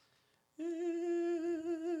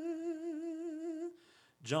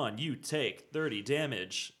 John, you take 30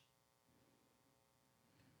 damage.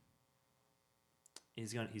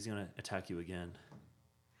 He's gonna attack you again.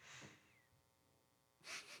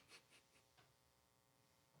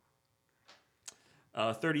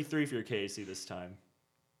 Uh, 33 for your KAC this time.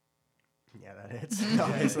 Yeah, that hits,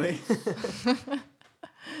 obviously.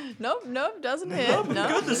 Nope, doesn't hit. I'm No.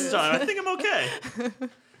 good this time. I think I'm okay.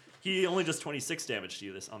 He only does 26 damage to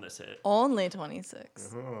you on this hit. Only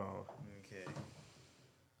 26. Oh. Okay.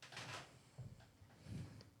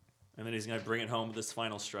 And then he's going to bring it home with this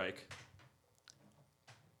final strike.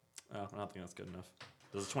 Oh, I don't think that's good enough.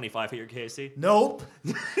 Does a 25 hit your KAC? Nope.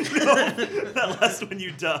 That last one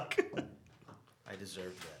you duck. I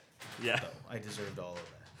deserved that. Yeah. though. I deserved all of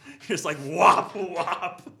that. Just like whop,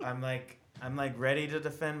 whop. I'm like ready to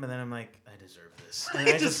defend, but then I'm like, I deserve this.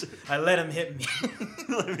 And I let him hit me.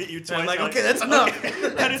 Let me hit you twice. And I'm like, like, okay, that's enough.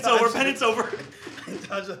 Penance over, penance over. I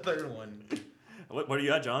dodged the third one. What are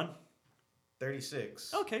you at, John?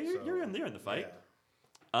 36. Okay, you're in the fight.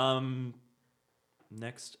 Yeah.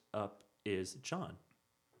 Next up is John.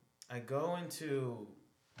 I go into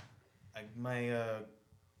my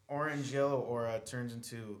orange yellow aura turns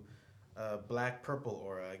into black purple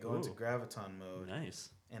aura. I go into Ooh. graviton mode, Nice.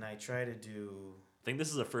 and I try to do. I think this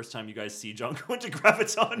is the first time you guys see John go into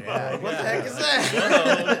graviton Yeah. mode. What the heck is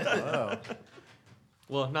that? Whoa.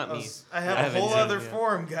 Well, not me. I have I a haven't whole seen other it yet.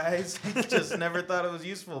 form, guys. I just never thought it was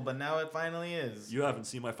useful, but now it finally is. You haven't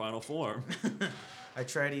seen my final form. I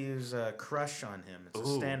try to use Crush on him. It's a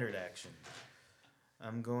Ooh. standard action.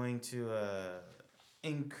 I'm going to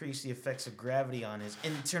increase the effects of gravity on his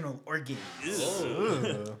internal organs.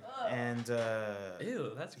 Ooh. And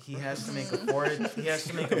Ew, that's he has to make a fortitude. He has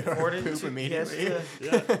to make a fortitude. Poop He has immediately.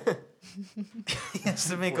 to. He has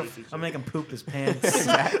to make a. I'll make him poop his pants.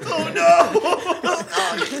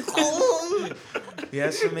 He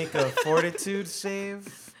has to make a fortitude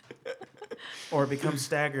save, or become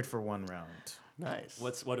staggered for 1 round. Nice.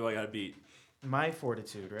 What do I gotta beat? My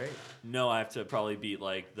fortitude, right? No, I have to probably beat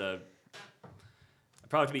like I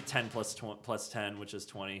probably have to beat 10 plus 10, which is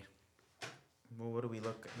 20. Well, what do we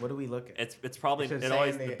look? What do we look at? It's probably Should it say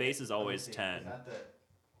always in the base is always 10.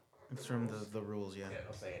 It's from the rules, yeah. Yeah,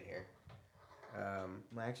 I'll say it here.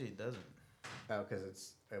 Well, actually, it doesn't. Oh, because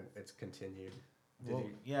it's continued. Did Well,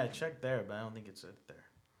 you? yeah, I checked there, but I don't think it's there.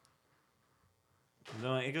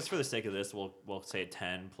 No, I guess for the sake of this, we'll say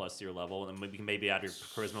 10 plus your level, and then we can maybe add your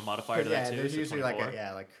charisma modifier 'Cause, to yeah, that too. there's so usually 24.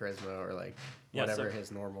 like charisma or like Yeah, whatever so-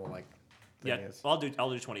 his normal thing Yeah, is. I'll do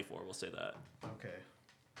 24. We'll say that. Okay.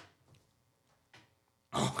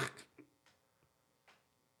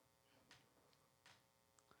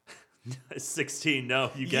 16. No,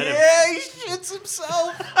 you get him. Yeah, he shits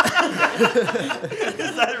himself.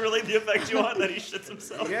 Is that really the effect you want? That he shits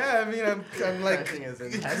himself? Yeah, I mean, I'm like, Increasing his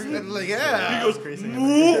intestines. I'm like, yeah. He goes increasing his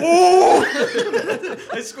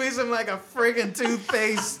I squeeze him like a friggin'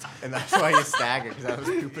 toothpaste. and that's why he's staggered because I was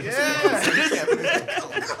pooping his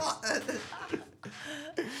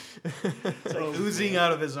It's like oozing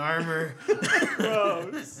out of his armor.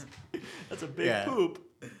 Gross. That's a big Yeah. poop.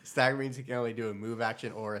 Stagger means he can only do a move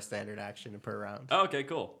action or a standard action per round. Oh, okay,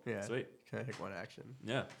 cool. Yeah. Sweet. Can I take one action?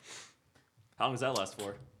 Yeah. How long does that last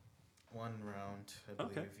for? 1 round, I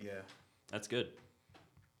believe. Okay. Yeah. That's good.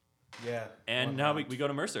 Yeah. And one now round. we go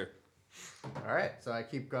to Mercer. All right, so I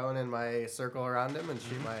keep going in my circle around him and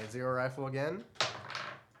shoot my 0 rifle again.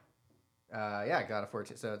 Yeah, I got a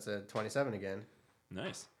 14, so it's a 27 again.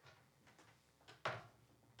 Nice.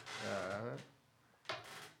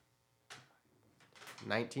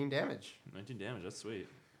 19 damage. 19 damage. That's sweet.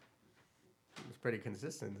 It's pretty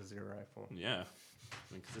consistent, the 0 rifle. Yeah.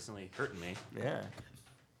 Been consistently hurting me. Yeah.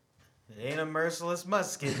 It ain't a merciless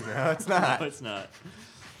musket. No, it's not. No, it's not.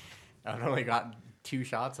 I've only got 2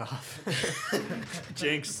 shots off.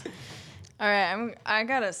 Jinx. All right, I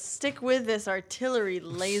gotta stick with this artillery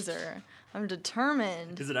laser. I'm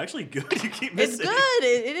determined. Is it actually good? You keep It's missing. good.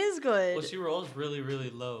 It is good. Well, she rolls really, really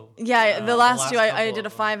low. Yeah, the the last last two I couple did a of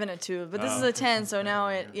them. 5 and a 2, but this is Oh. a 10, so now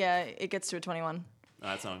it gets to a 21. No,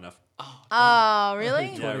 that's not enough. Oh, really?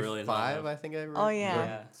 Yeah, it really is not 5, enough. I think I Oh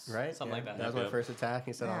yeah. Yeah. Right? Something like that. That was Yep, my yep. first attack.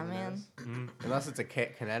 He said, Yeah, on the man. nose. Unless it's a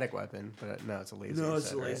kinetic weapon, but no, it's a laser. No, you it's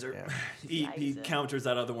said, a right? laser. Yeah. He counters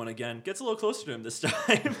that other one again. Gets a little closer to him this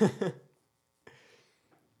time.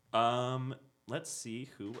 Let's see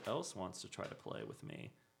who else wants to try to play with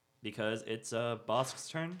me, because it's Bosk's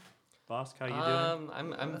turn. Bosk, how you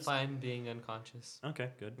doing? I'm fine being unconscious. Okay,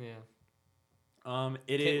 good. Yeah.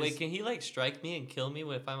 It is. Wait, can he like strike me and kill me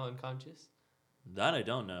if I'm unconscious? That I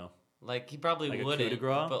don't know. Like he probably Like a coup wouldn't, de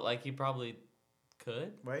grace? but like he probably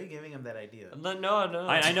could. Why are you giving him that idea? No.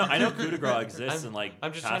 I know coup de grace exists in like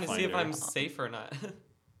I'm just trying to see if I'm Pathfinder. safe or not.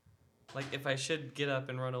 Like if I should get up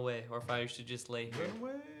and run away, or if I should just lay here.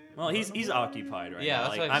 Well, he's occupied right Yeah, now. that's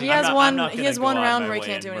Like, what I'm He I'm has not- I'm one. not He gonna has go one out of round my where he way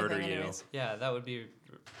can't and do murder anything, you. anyways. Yeah, that would be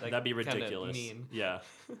like That'd be kinda ridiculous. Mean. Yeah.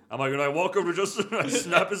 I'm like, when I walk over to Justin, I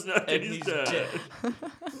snap his neck and, And he's he's dead.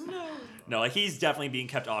 No, like he's definitely being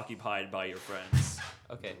kept occupied by your friends.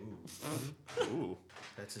 Okay. Ooh.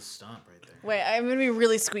 That's his stomp right there. Wait, I'm gonna be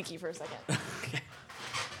really squeaky for a second.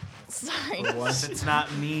 Sorry. Once it's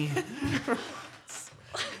not me.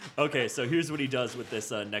 Okay, so here's what he does with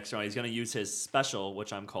this next round. He's going to use his special,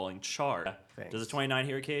 which I'm calling Char. Thanks. Does a 29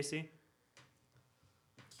 hit Casey?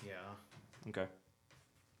 Yeah. Okay.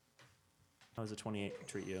 How does a 28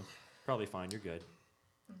 treat you? Probably fine. You're good.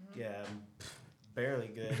 Yeah, I'm barely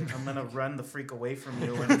good. I'm gonna run the freak away from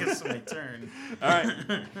you when it gets to my turn. All right.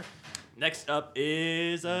 Next up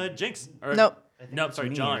is Jinx. Or, Nope. Nope, sorry,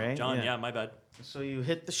 me, John. right? John, Yeah. yeah, my bad. So you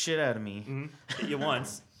hit the shit out of me. Hit you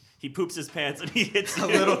once. He poops his pants and he hits you. A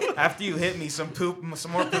little after you hit me, some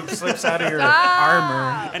more poop slips out of your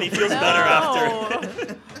armor. And he feels better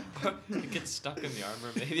after. It gets stuck in the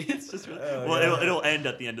armor. Maybe it's just. Well, it'll end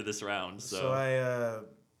at the end of this round. So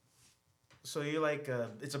so you like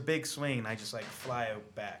it's a big swing, and I just like fly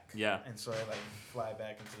out back. Yeah. And so I like fly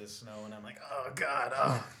back into the snow, and I'm like, oh god,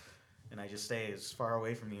 oh. And I just stay as far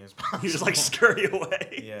away from you as possible. You just like scurry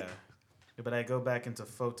away. Yeah. But I go back into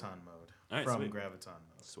photon mode All right, from sweet. graviton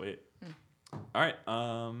mode. Sweet. All right,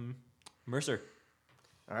 Mercer,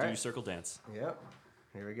 All do right. you circle dance? Yep.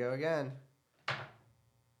 Here we go again.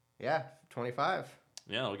 Yeah, 25.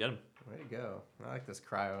 Yeah, I'll get him. Way to go. I like this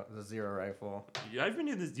the zero rifle. Yeah, I've been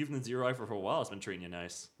using the zero rifle for a while. It's been treating you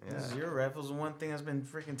nice. Yeah. Zero rifle's the one thing that's been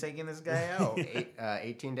freaking taking this guy out.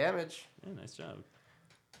 18 damage. Yeah, nice job.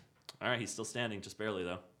 All right, he's still standing, just barely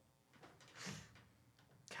though.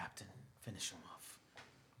 Captain, finish him off.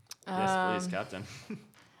 Yes, please, Captain.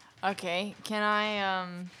 Okay, can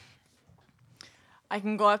I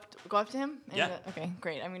can go up to him? Yeah. Okay,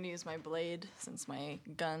 great. I'm gonna use my blade since my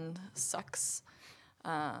gun sucks.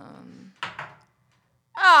 Oh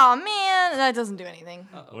man, that doesn't do anything.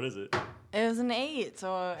 What is it? It was an 8,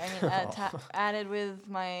 so I mean, added with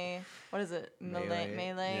my what is it? Melee.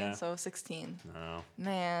 Yeah. So 16. No.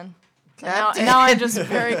 Man. So now I'm just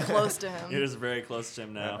very close to him. You're just very close to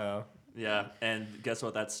him now. Uh-oh. Yeah, and guess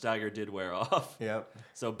what? That stagger did wear off. Yep.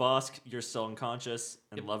 So Bosk, you're still unconscious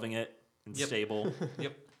and loving it and stable.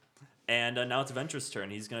 Yep. And now it's Ventress' turn.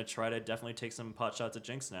 He's gonna try to definitely take some pot shots at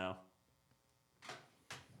Jinx now.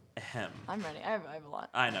 Ahem. I'm ready. I have a lot.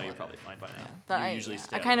 I know you're probably fine by now. But You usually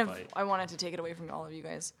stay I out kind of of the fight. I wanted to take it away from all of you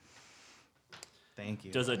guys. Thank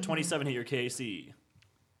you. Does a 27 hit your KC?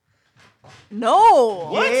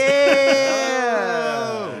 No.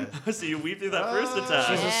 Yeah! So you weave through that first attack.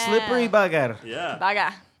 She's a Yeah. slippery bugger. Yeah.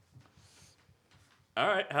 Baga. All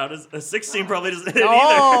right. How does a 16 probably doesn't hit either?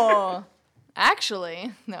 Oh.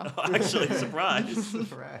 Actually, no. Actually, surprise.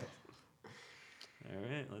 Right. All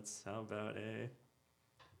right.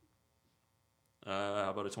 How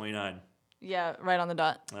about a 29? Yeah, right on the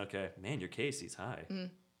dot. Okay. Man, your KC's high.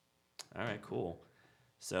 All right. Cool.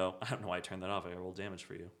 So I don't know why I turned that off. I roll damage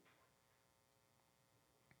for you.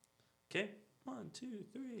 Okay. 1, 2,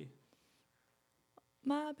 3.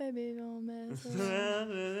 My baby don't mess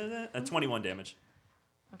around. 21 damage.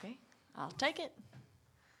 Okay, I'll take it.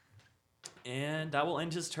 And that will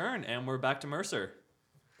end his turn, and we're back to Mercer.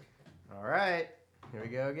 All right. Here we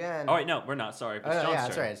go again. Oh, wait, no, we're not. Sorry. It's Oh, no, John's yeah, turn.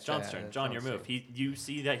 that's right. It's John's John- turn. yeah, John, your John's move. turn. You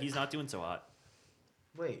see that he's not doing so hot.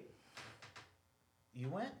 Wait. You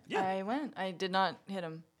went? Yeah. I went. I did not hit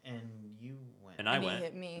him. And you went. And I And he went.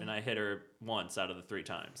 hit me. And I hit her once out of the 3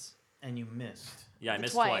 times. And you missed. Yeah, I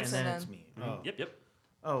missed Twice. twice. And then then- it's me. Mhm. Oh. Yep.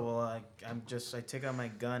 Oh, well, I take out my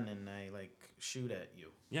gun and I, shoot at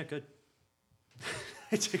you. Yeah, good.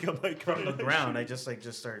 I take up my From the gun. ground, I just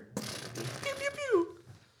start... Pew, pew, pew.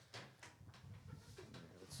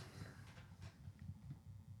 Let's see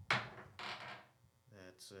here.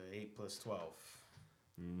 That's 8 plus 12.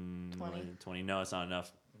 20. 20. No, it's not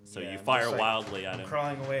enough. So Yeah, you I'm fire just, wildly at I'm him.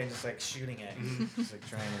 crawling away and just shooting at you. Just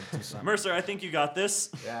trying to do something Mercer, I think you got this.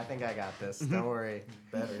 Yeah, I think I got this. Don't worry.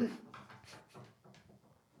 better.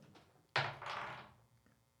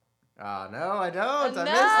 Oh, no, I don't. No! I missed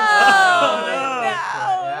this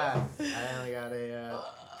time. No! Yeah, I only got a...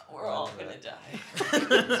 We're all gonna die.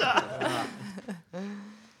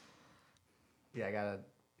 yeah, I got a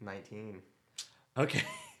 19. Okay.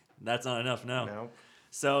 That's not enough, no. Nope.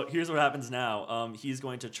 So here's what happens now. He's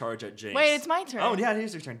going to charge at Jinx. Wait, it's my turn. Oh, yeah, it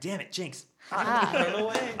is your turn. Damn it, Jinx. Ah. Run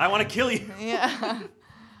away. I want to kill you. Yeah.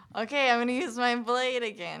 Okay, I'm gonna use my blade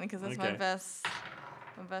again because that's my Okay. best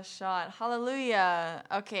shot. Hallelujah.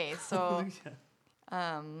 Okay, so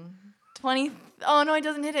 20. Oh no, it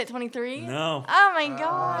doesn't hit it. 23. No. Oh my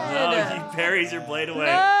god. No, he parries your blade away.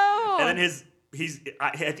 No. And then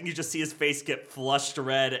I think you just see his face get flushed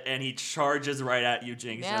red, and he charges right at you,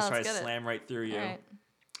 Jinx. Yeah, and tries let's to get it. slam right through you. All right.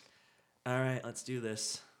 All right, let's do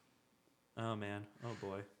this. Oh man. Oh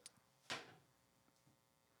boy.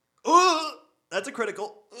 Ugh! That's a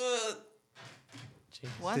critical. Ugh.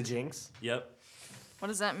 What? To Jinx. Yep. What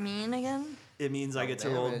does that mean again? It means I get to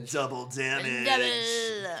roll Damage. double damage. Double.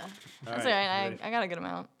 All That's right, alright. ready? I got a good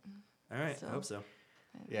amount. All right, So- I hope so.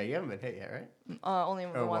 Yeah, you haven't been hit yet, right? Only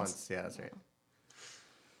Oh, once. Yeah, that's right.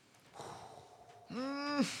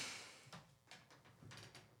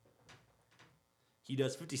 He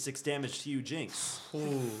does 56 damage to you, Jinx.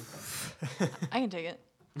 I can take it.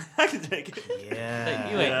 I can take it. Yeah.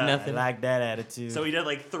 You ain't Yeah. nothing. I like that attitude. So he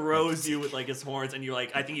throws you with his horns, and you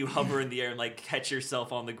I think you hover in the air and catch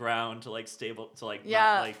yourself on the ground to stable to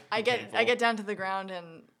Yeah, not, I be get painful. down to the ground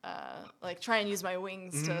and try and use my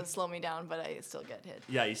wings Mm-hmm. to slow me down, but I still get hit.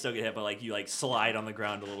 Yeah, you still get hit, but you slide on the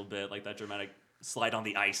ground a little bit, like that dramatic slide on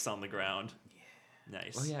the ice on the ground. Yeah.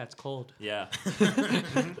 Nice. Oh yeah, it's cold. Yeah.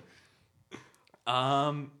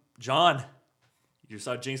 John, you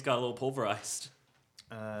saw Jinx got a little pulverized.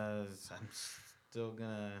 I'm still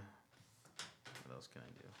gonna... What else can I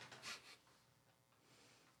do?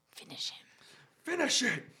 Finish him. Finish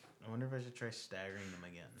it. I wonder if I should try staggering them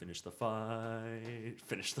again. Finish the fight.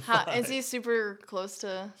 Finish the How, fight. is he super close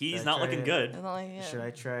to? He's Should I not try looking it? good. It's not like, yeah. Should I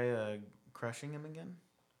try crushing him again?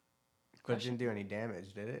 But it didn't do any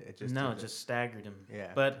damage, did it? It just No, did just staggered him.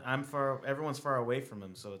 Yeah. But everyone's far away from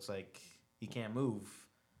him, so it's like he can't move.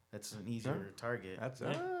 That's an easier target. That's Yeah,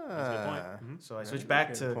 that's a good point. Mhm. So I That's switch a back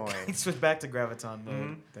good to point. I switch back to graviton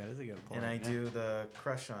mode, That is a good point. and I do the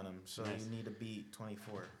crush on him. So Nice. you need to beat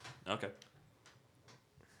 24. Okay.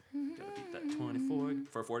 Gotta beat that 24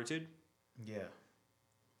 for fortitude. Yeah.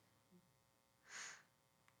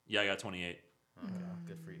 Yeah, I got 28. Okay,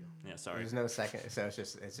 good for you. Yeah, sorry. There's no second, so it's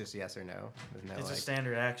just yes or no. There's no It's like. a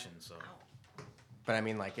standard action, so But I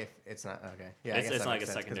mean, like if it's not okay. Yeah, I It's- guess it's that like makes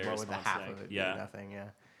a sense, 'cause secondary what would the response half thing. of it Yeah. be? Nothing. Yeah.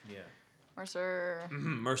 yeah. Mercer.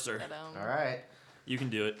 Mercer. Get him. All right. You can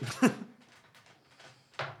do it.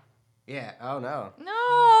 Yeah. Oh no. No.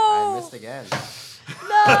 I missed again.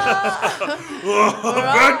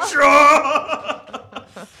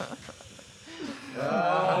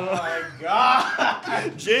 Oh my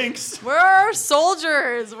god! Jinx. Where are our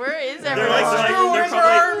soldiers? Where is They're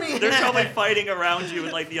everyone? they're probably fighting around you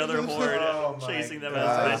and like the other horde, Oh my chasing them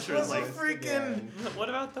God. as adventurers. This Like, was a freaking. What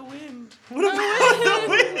about the wind? Oh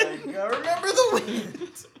my god! Remember the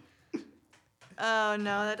wind. Oh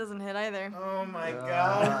no, that doesn't hit either. Oh my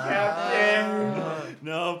god, Captain!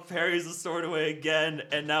 no, parries the sword away again,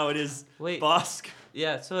 and now it is Wait. Bosk.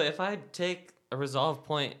 Yeah, so if I take a resolve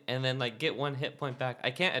point and then like get 1 hit point back, I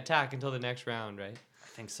can't attack until the next round, right? I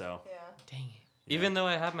think so. Yeah. Dang it. Even though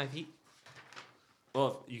I have my feet.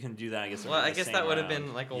 Well, you can do that. I guess. Well, in I the guess same that would have round.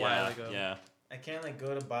 been, like, a Yeah, while ago. Yeah. I can't like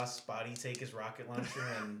go to boss body, take his rocket launcher,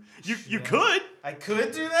 and You shoot him. could. I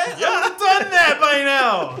could do that. Yeah, I've done that by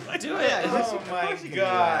now. Do Oh my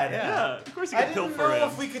god! Yeah. Of course you I can didn't pilfer know him.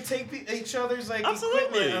 if we could take each other's like Absolutely.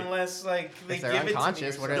 equipment unless like they If they're give it to me.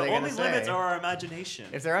 unconscious, or what are The they something. only gonna limits say? are our imagination.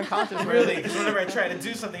 If they're unconscious, Really? Because whenever I try to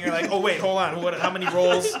do something, you're like, oh wait, hold on. What? How many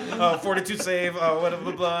rolls? Fortitude save. What?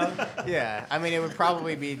 Blah blah. Yeah, I mean, it would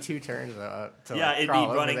probably be 2 turns to yeah, like, it'd crawl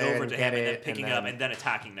be running there over and to get him and it, then picking up and then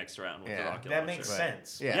attacking next round with the Yeah. rocket That launcher. makes But-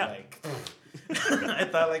 sense. yeah. But, like, I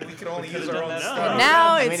thought like we could only use our own done that. stuff. No.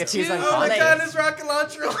 Now I mean, it's if he's too Oh my late. god, this rocket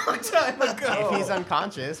launcher a long time ago. If he's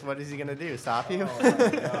unconscious, what is he gonna do? Stop you? Oh my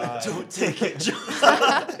god. Don't take it,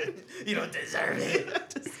 John. You don't deserve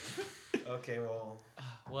it. Okay, well.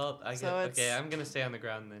 Well, I So get, it's- okay, I'm gonna stay on the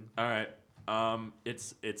ground then. All right.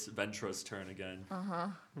 It's Ventra's turn again.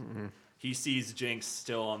 He sees Jinx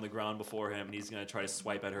still on the ground before him, and he's gonna try to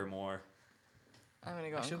swipe at her more. I'm gonna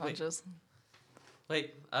go Actually, wait. unconscious.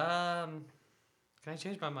 Wait, can I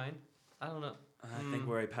change my mind? I don't know. I think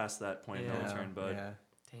we're already past that point of no Yeah. return, bud. Yeah.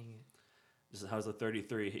 Dang it. This is, how's the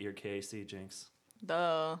 33 hit your KAC, Jinx?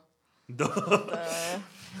 Duh.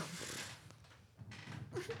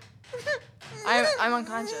 I'm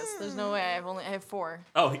unconscious. There's no way. I have 4.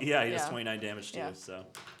 Oh yeah, he does Yeah. 29 damage to Yeah. you.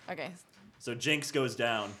 Okay. So Jinx goes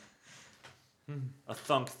down. A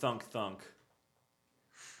thunk, thunk, thunk.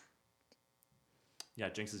 Yeah,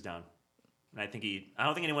 Jinx is down. And I don't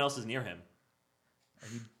think anyone else is near him.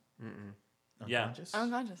 Yeah. Unconscious? I'm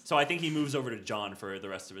unconscious. So I think he moves over to John for the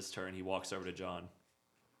rest of his turn. He walks over to John.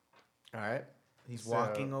 All right. He's So-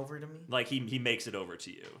 walking over to me. Like he makes it over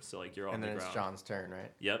to you. So like you're on And the then ground. it's John's turn,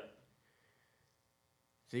 right? Yep.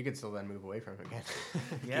 So you could still then move away from him again.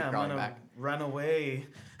 Keep Yeah, I'm crawling gonna back. run away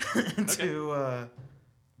to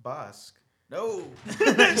Bosk. No,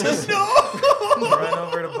 just no. Run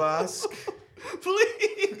over to Bosk.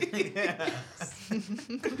 Please. Yeah.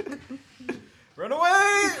 Run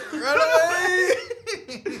away! Run away!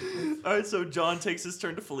 All right, so John takes his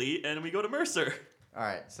turn to flee, and we go to Mercer. All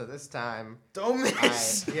right. So this time, Don't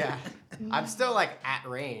miss. I'm still like at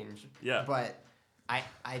range. Yeah. But I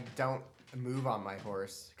don't move on my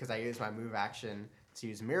horse because I use my move action to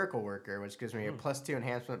use Miracle Worker, which gives me a +2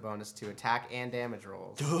 enhancement bonus to attack and damage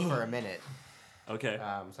rolls for a minute. Okay.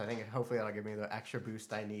 So I think hopefully that'll give me the extra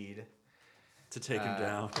boost I need. To take him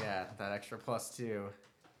down. Yeah, that extra +2.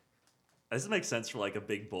 This makes sense for like a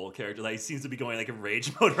big bull character. Like he seems to be going like in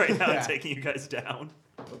rage mode right now Yeah. and taking you guys down.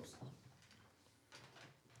 Oops.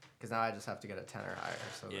 Because now I just have to get a 10 or higher.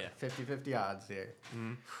 So Yeah. 50-50 odds here.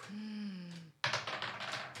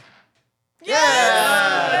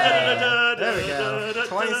 There we go.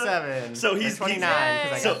 27. So he's- Or 29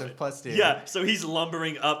 because I so- got the +2. Yeah, so he's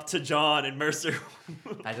lumbering up to John and Mercer.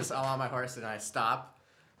 I'm on my horse and I stop.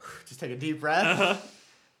 Just take a deep breath. Uh-huh.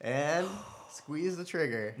 And squeeze the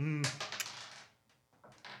trigger.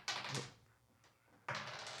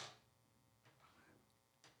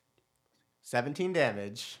 17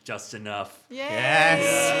 damage. Just enough. Yay!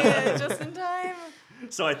 Yes. Just in time.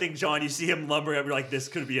 So I think John, you see him lumbering up, you're like, this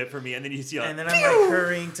could be it for me, and then you see And then I'm like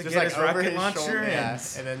hurrying to Just get like his over rocket his launcher. shoulder, yeah.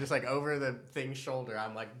 And And then just like over the thing's shoulder,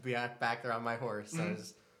 I'm like back there on my horse. So I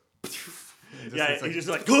just, yeah, it's he's like- just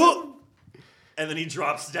like, "Huh!" and then he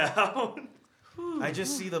drops down. I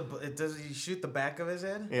just see does he shoot the back of his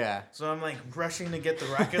head? Yeah. So I'm like rushing to get the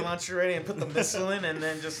rocket launcher ready and put the missile in, and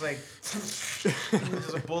then just like just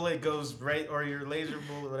a bullet goes right, or your laser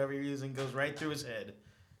bullet, whatever you're using, goes right through his head,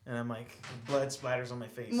 and I'm like, blood splatters on my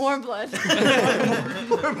face. More blood.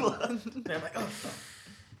 More blood. And I'm like, oh.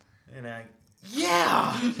 And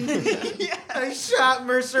yeah, I shot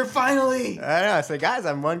Mercer finally. I know. I said, guys,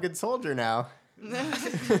 I'm one good soldier now.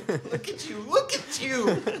 Look at you! Look at you!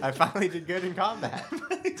 I finally did good in combat.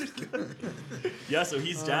 Yeah, so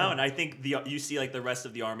he's down. I think you see like the rest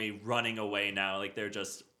of the army running away now. Like they're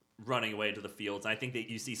just running away to the fields. And I think that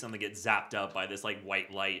you see something get zapped up by this like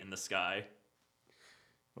white light in the sky.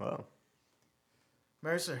 Whoa.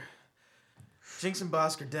 Mercer, Jinx and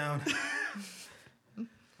Bosk are down.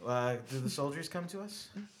 Do the soldiers come to us?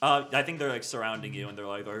 I think they're like surrounding you, and they're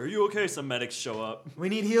like, "Are you okay?" Some medics show up. We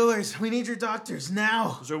need healers. We need your doctors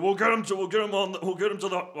now. So we'll get them to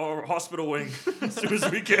the hospital wing as soon as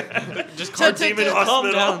we can. Just Calm Demon calm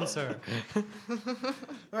Hospital. down, sir.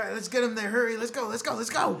 All right, let's get them there. Hurry. Let's go. Let's go. Let's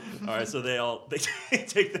go. All right, so they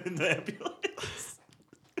take them in the ambulance.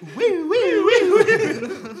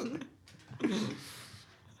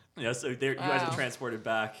 Yeah, so you guys are Wow. transported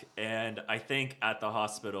back, and I think at the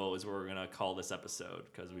hospital is where we're gonna call this episode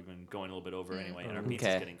because we've been going a little bit over anyway, and our pizza's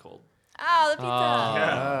Okay. getting cold. Ah, the pizza.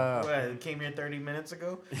 Yeah. What, it came here 30 minutes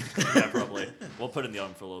ago? Yeah, probably. We'll put it in the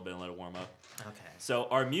oven for a little bit and let it warm up. Okay. So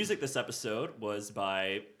our music this episode was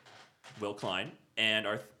by Will Klein, and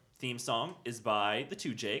our theme song is by the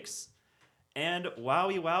Two Jakes. And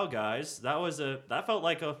wowie wow, guys, that felt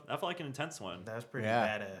like an intense one. That was pretty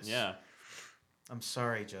Yeah. badass. Yeah. I'm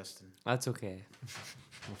sorry, Justin. That's okay.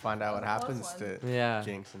 We'll find out what That was happens one. to Yeah.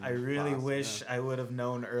 Jinx and I really Boss. wish I would have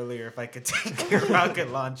known earlier if I could take your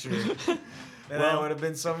rocket launcher. Then Well, that would have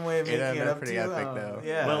been some way of it'd making have it been up pretty to you. epic, though.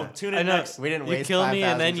 Yeah. Well, tune I in know. next. We didn't You waste kill me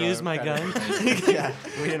and 5,000 then use my gun. yeah,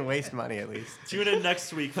 we didn't waste money at least. Tune in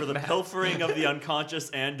next week for the pilfering of the unconscious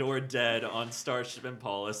and/or dead on Starship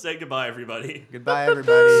Impala. Say goodbye, everybody. Goodbye,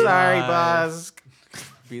 everybody. Sorry, Bye. Boz.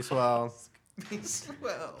 Be swell. Be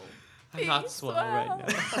swell. I'm not swell right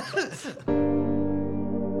now.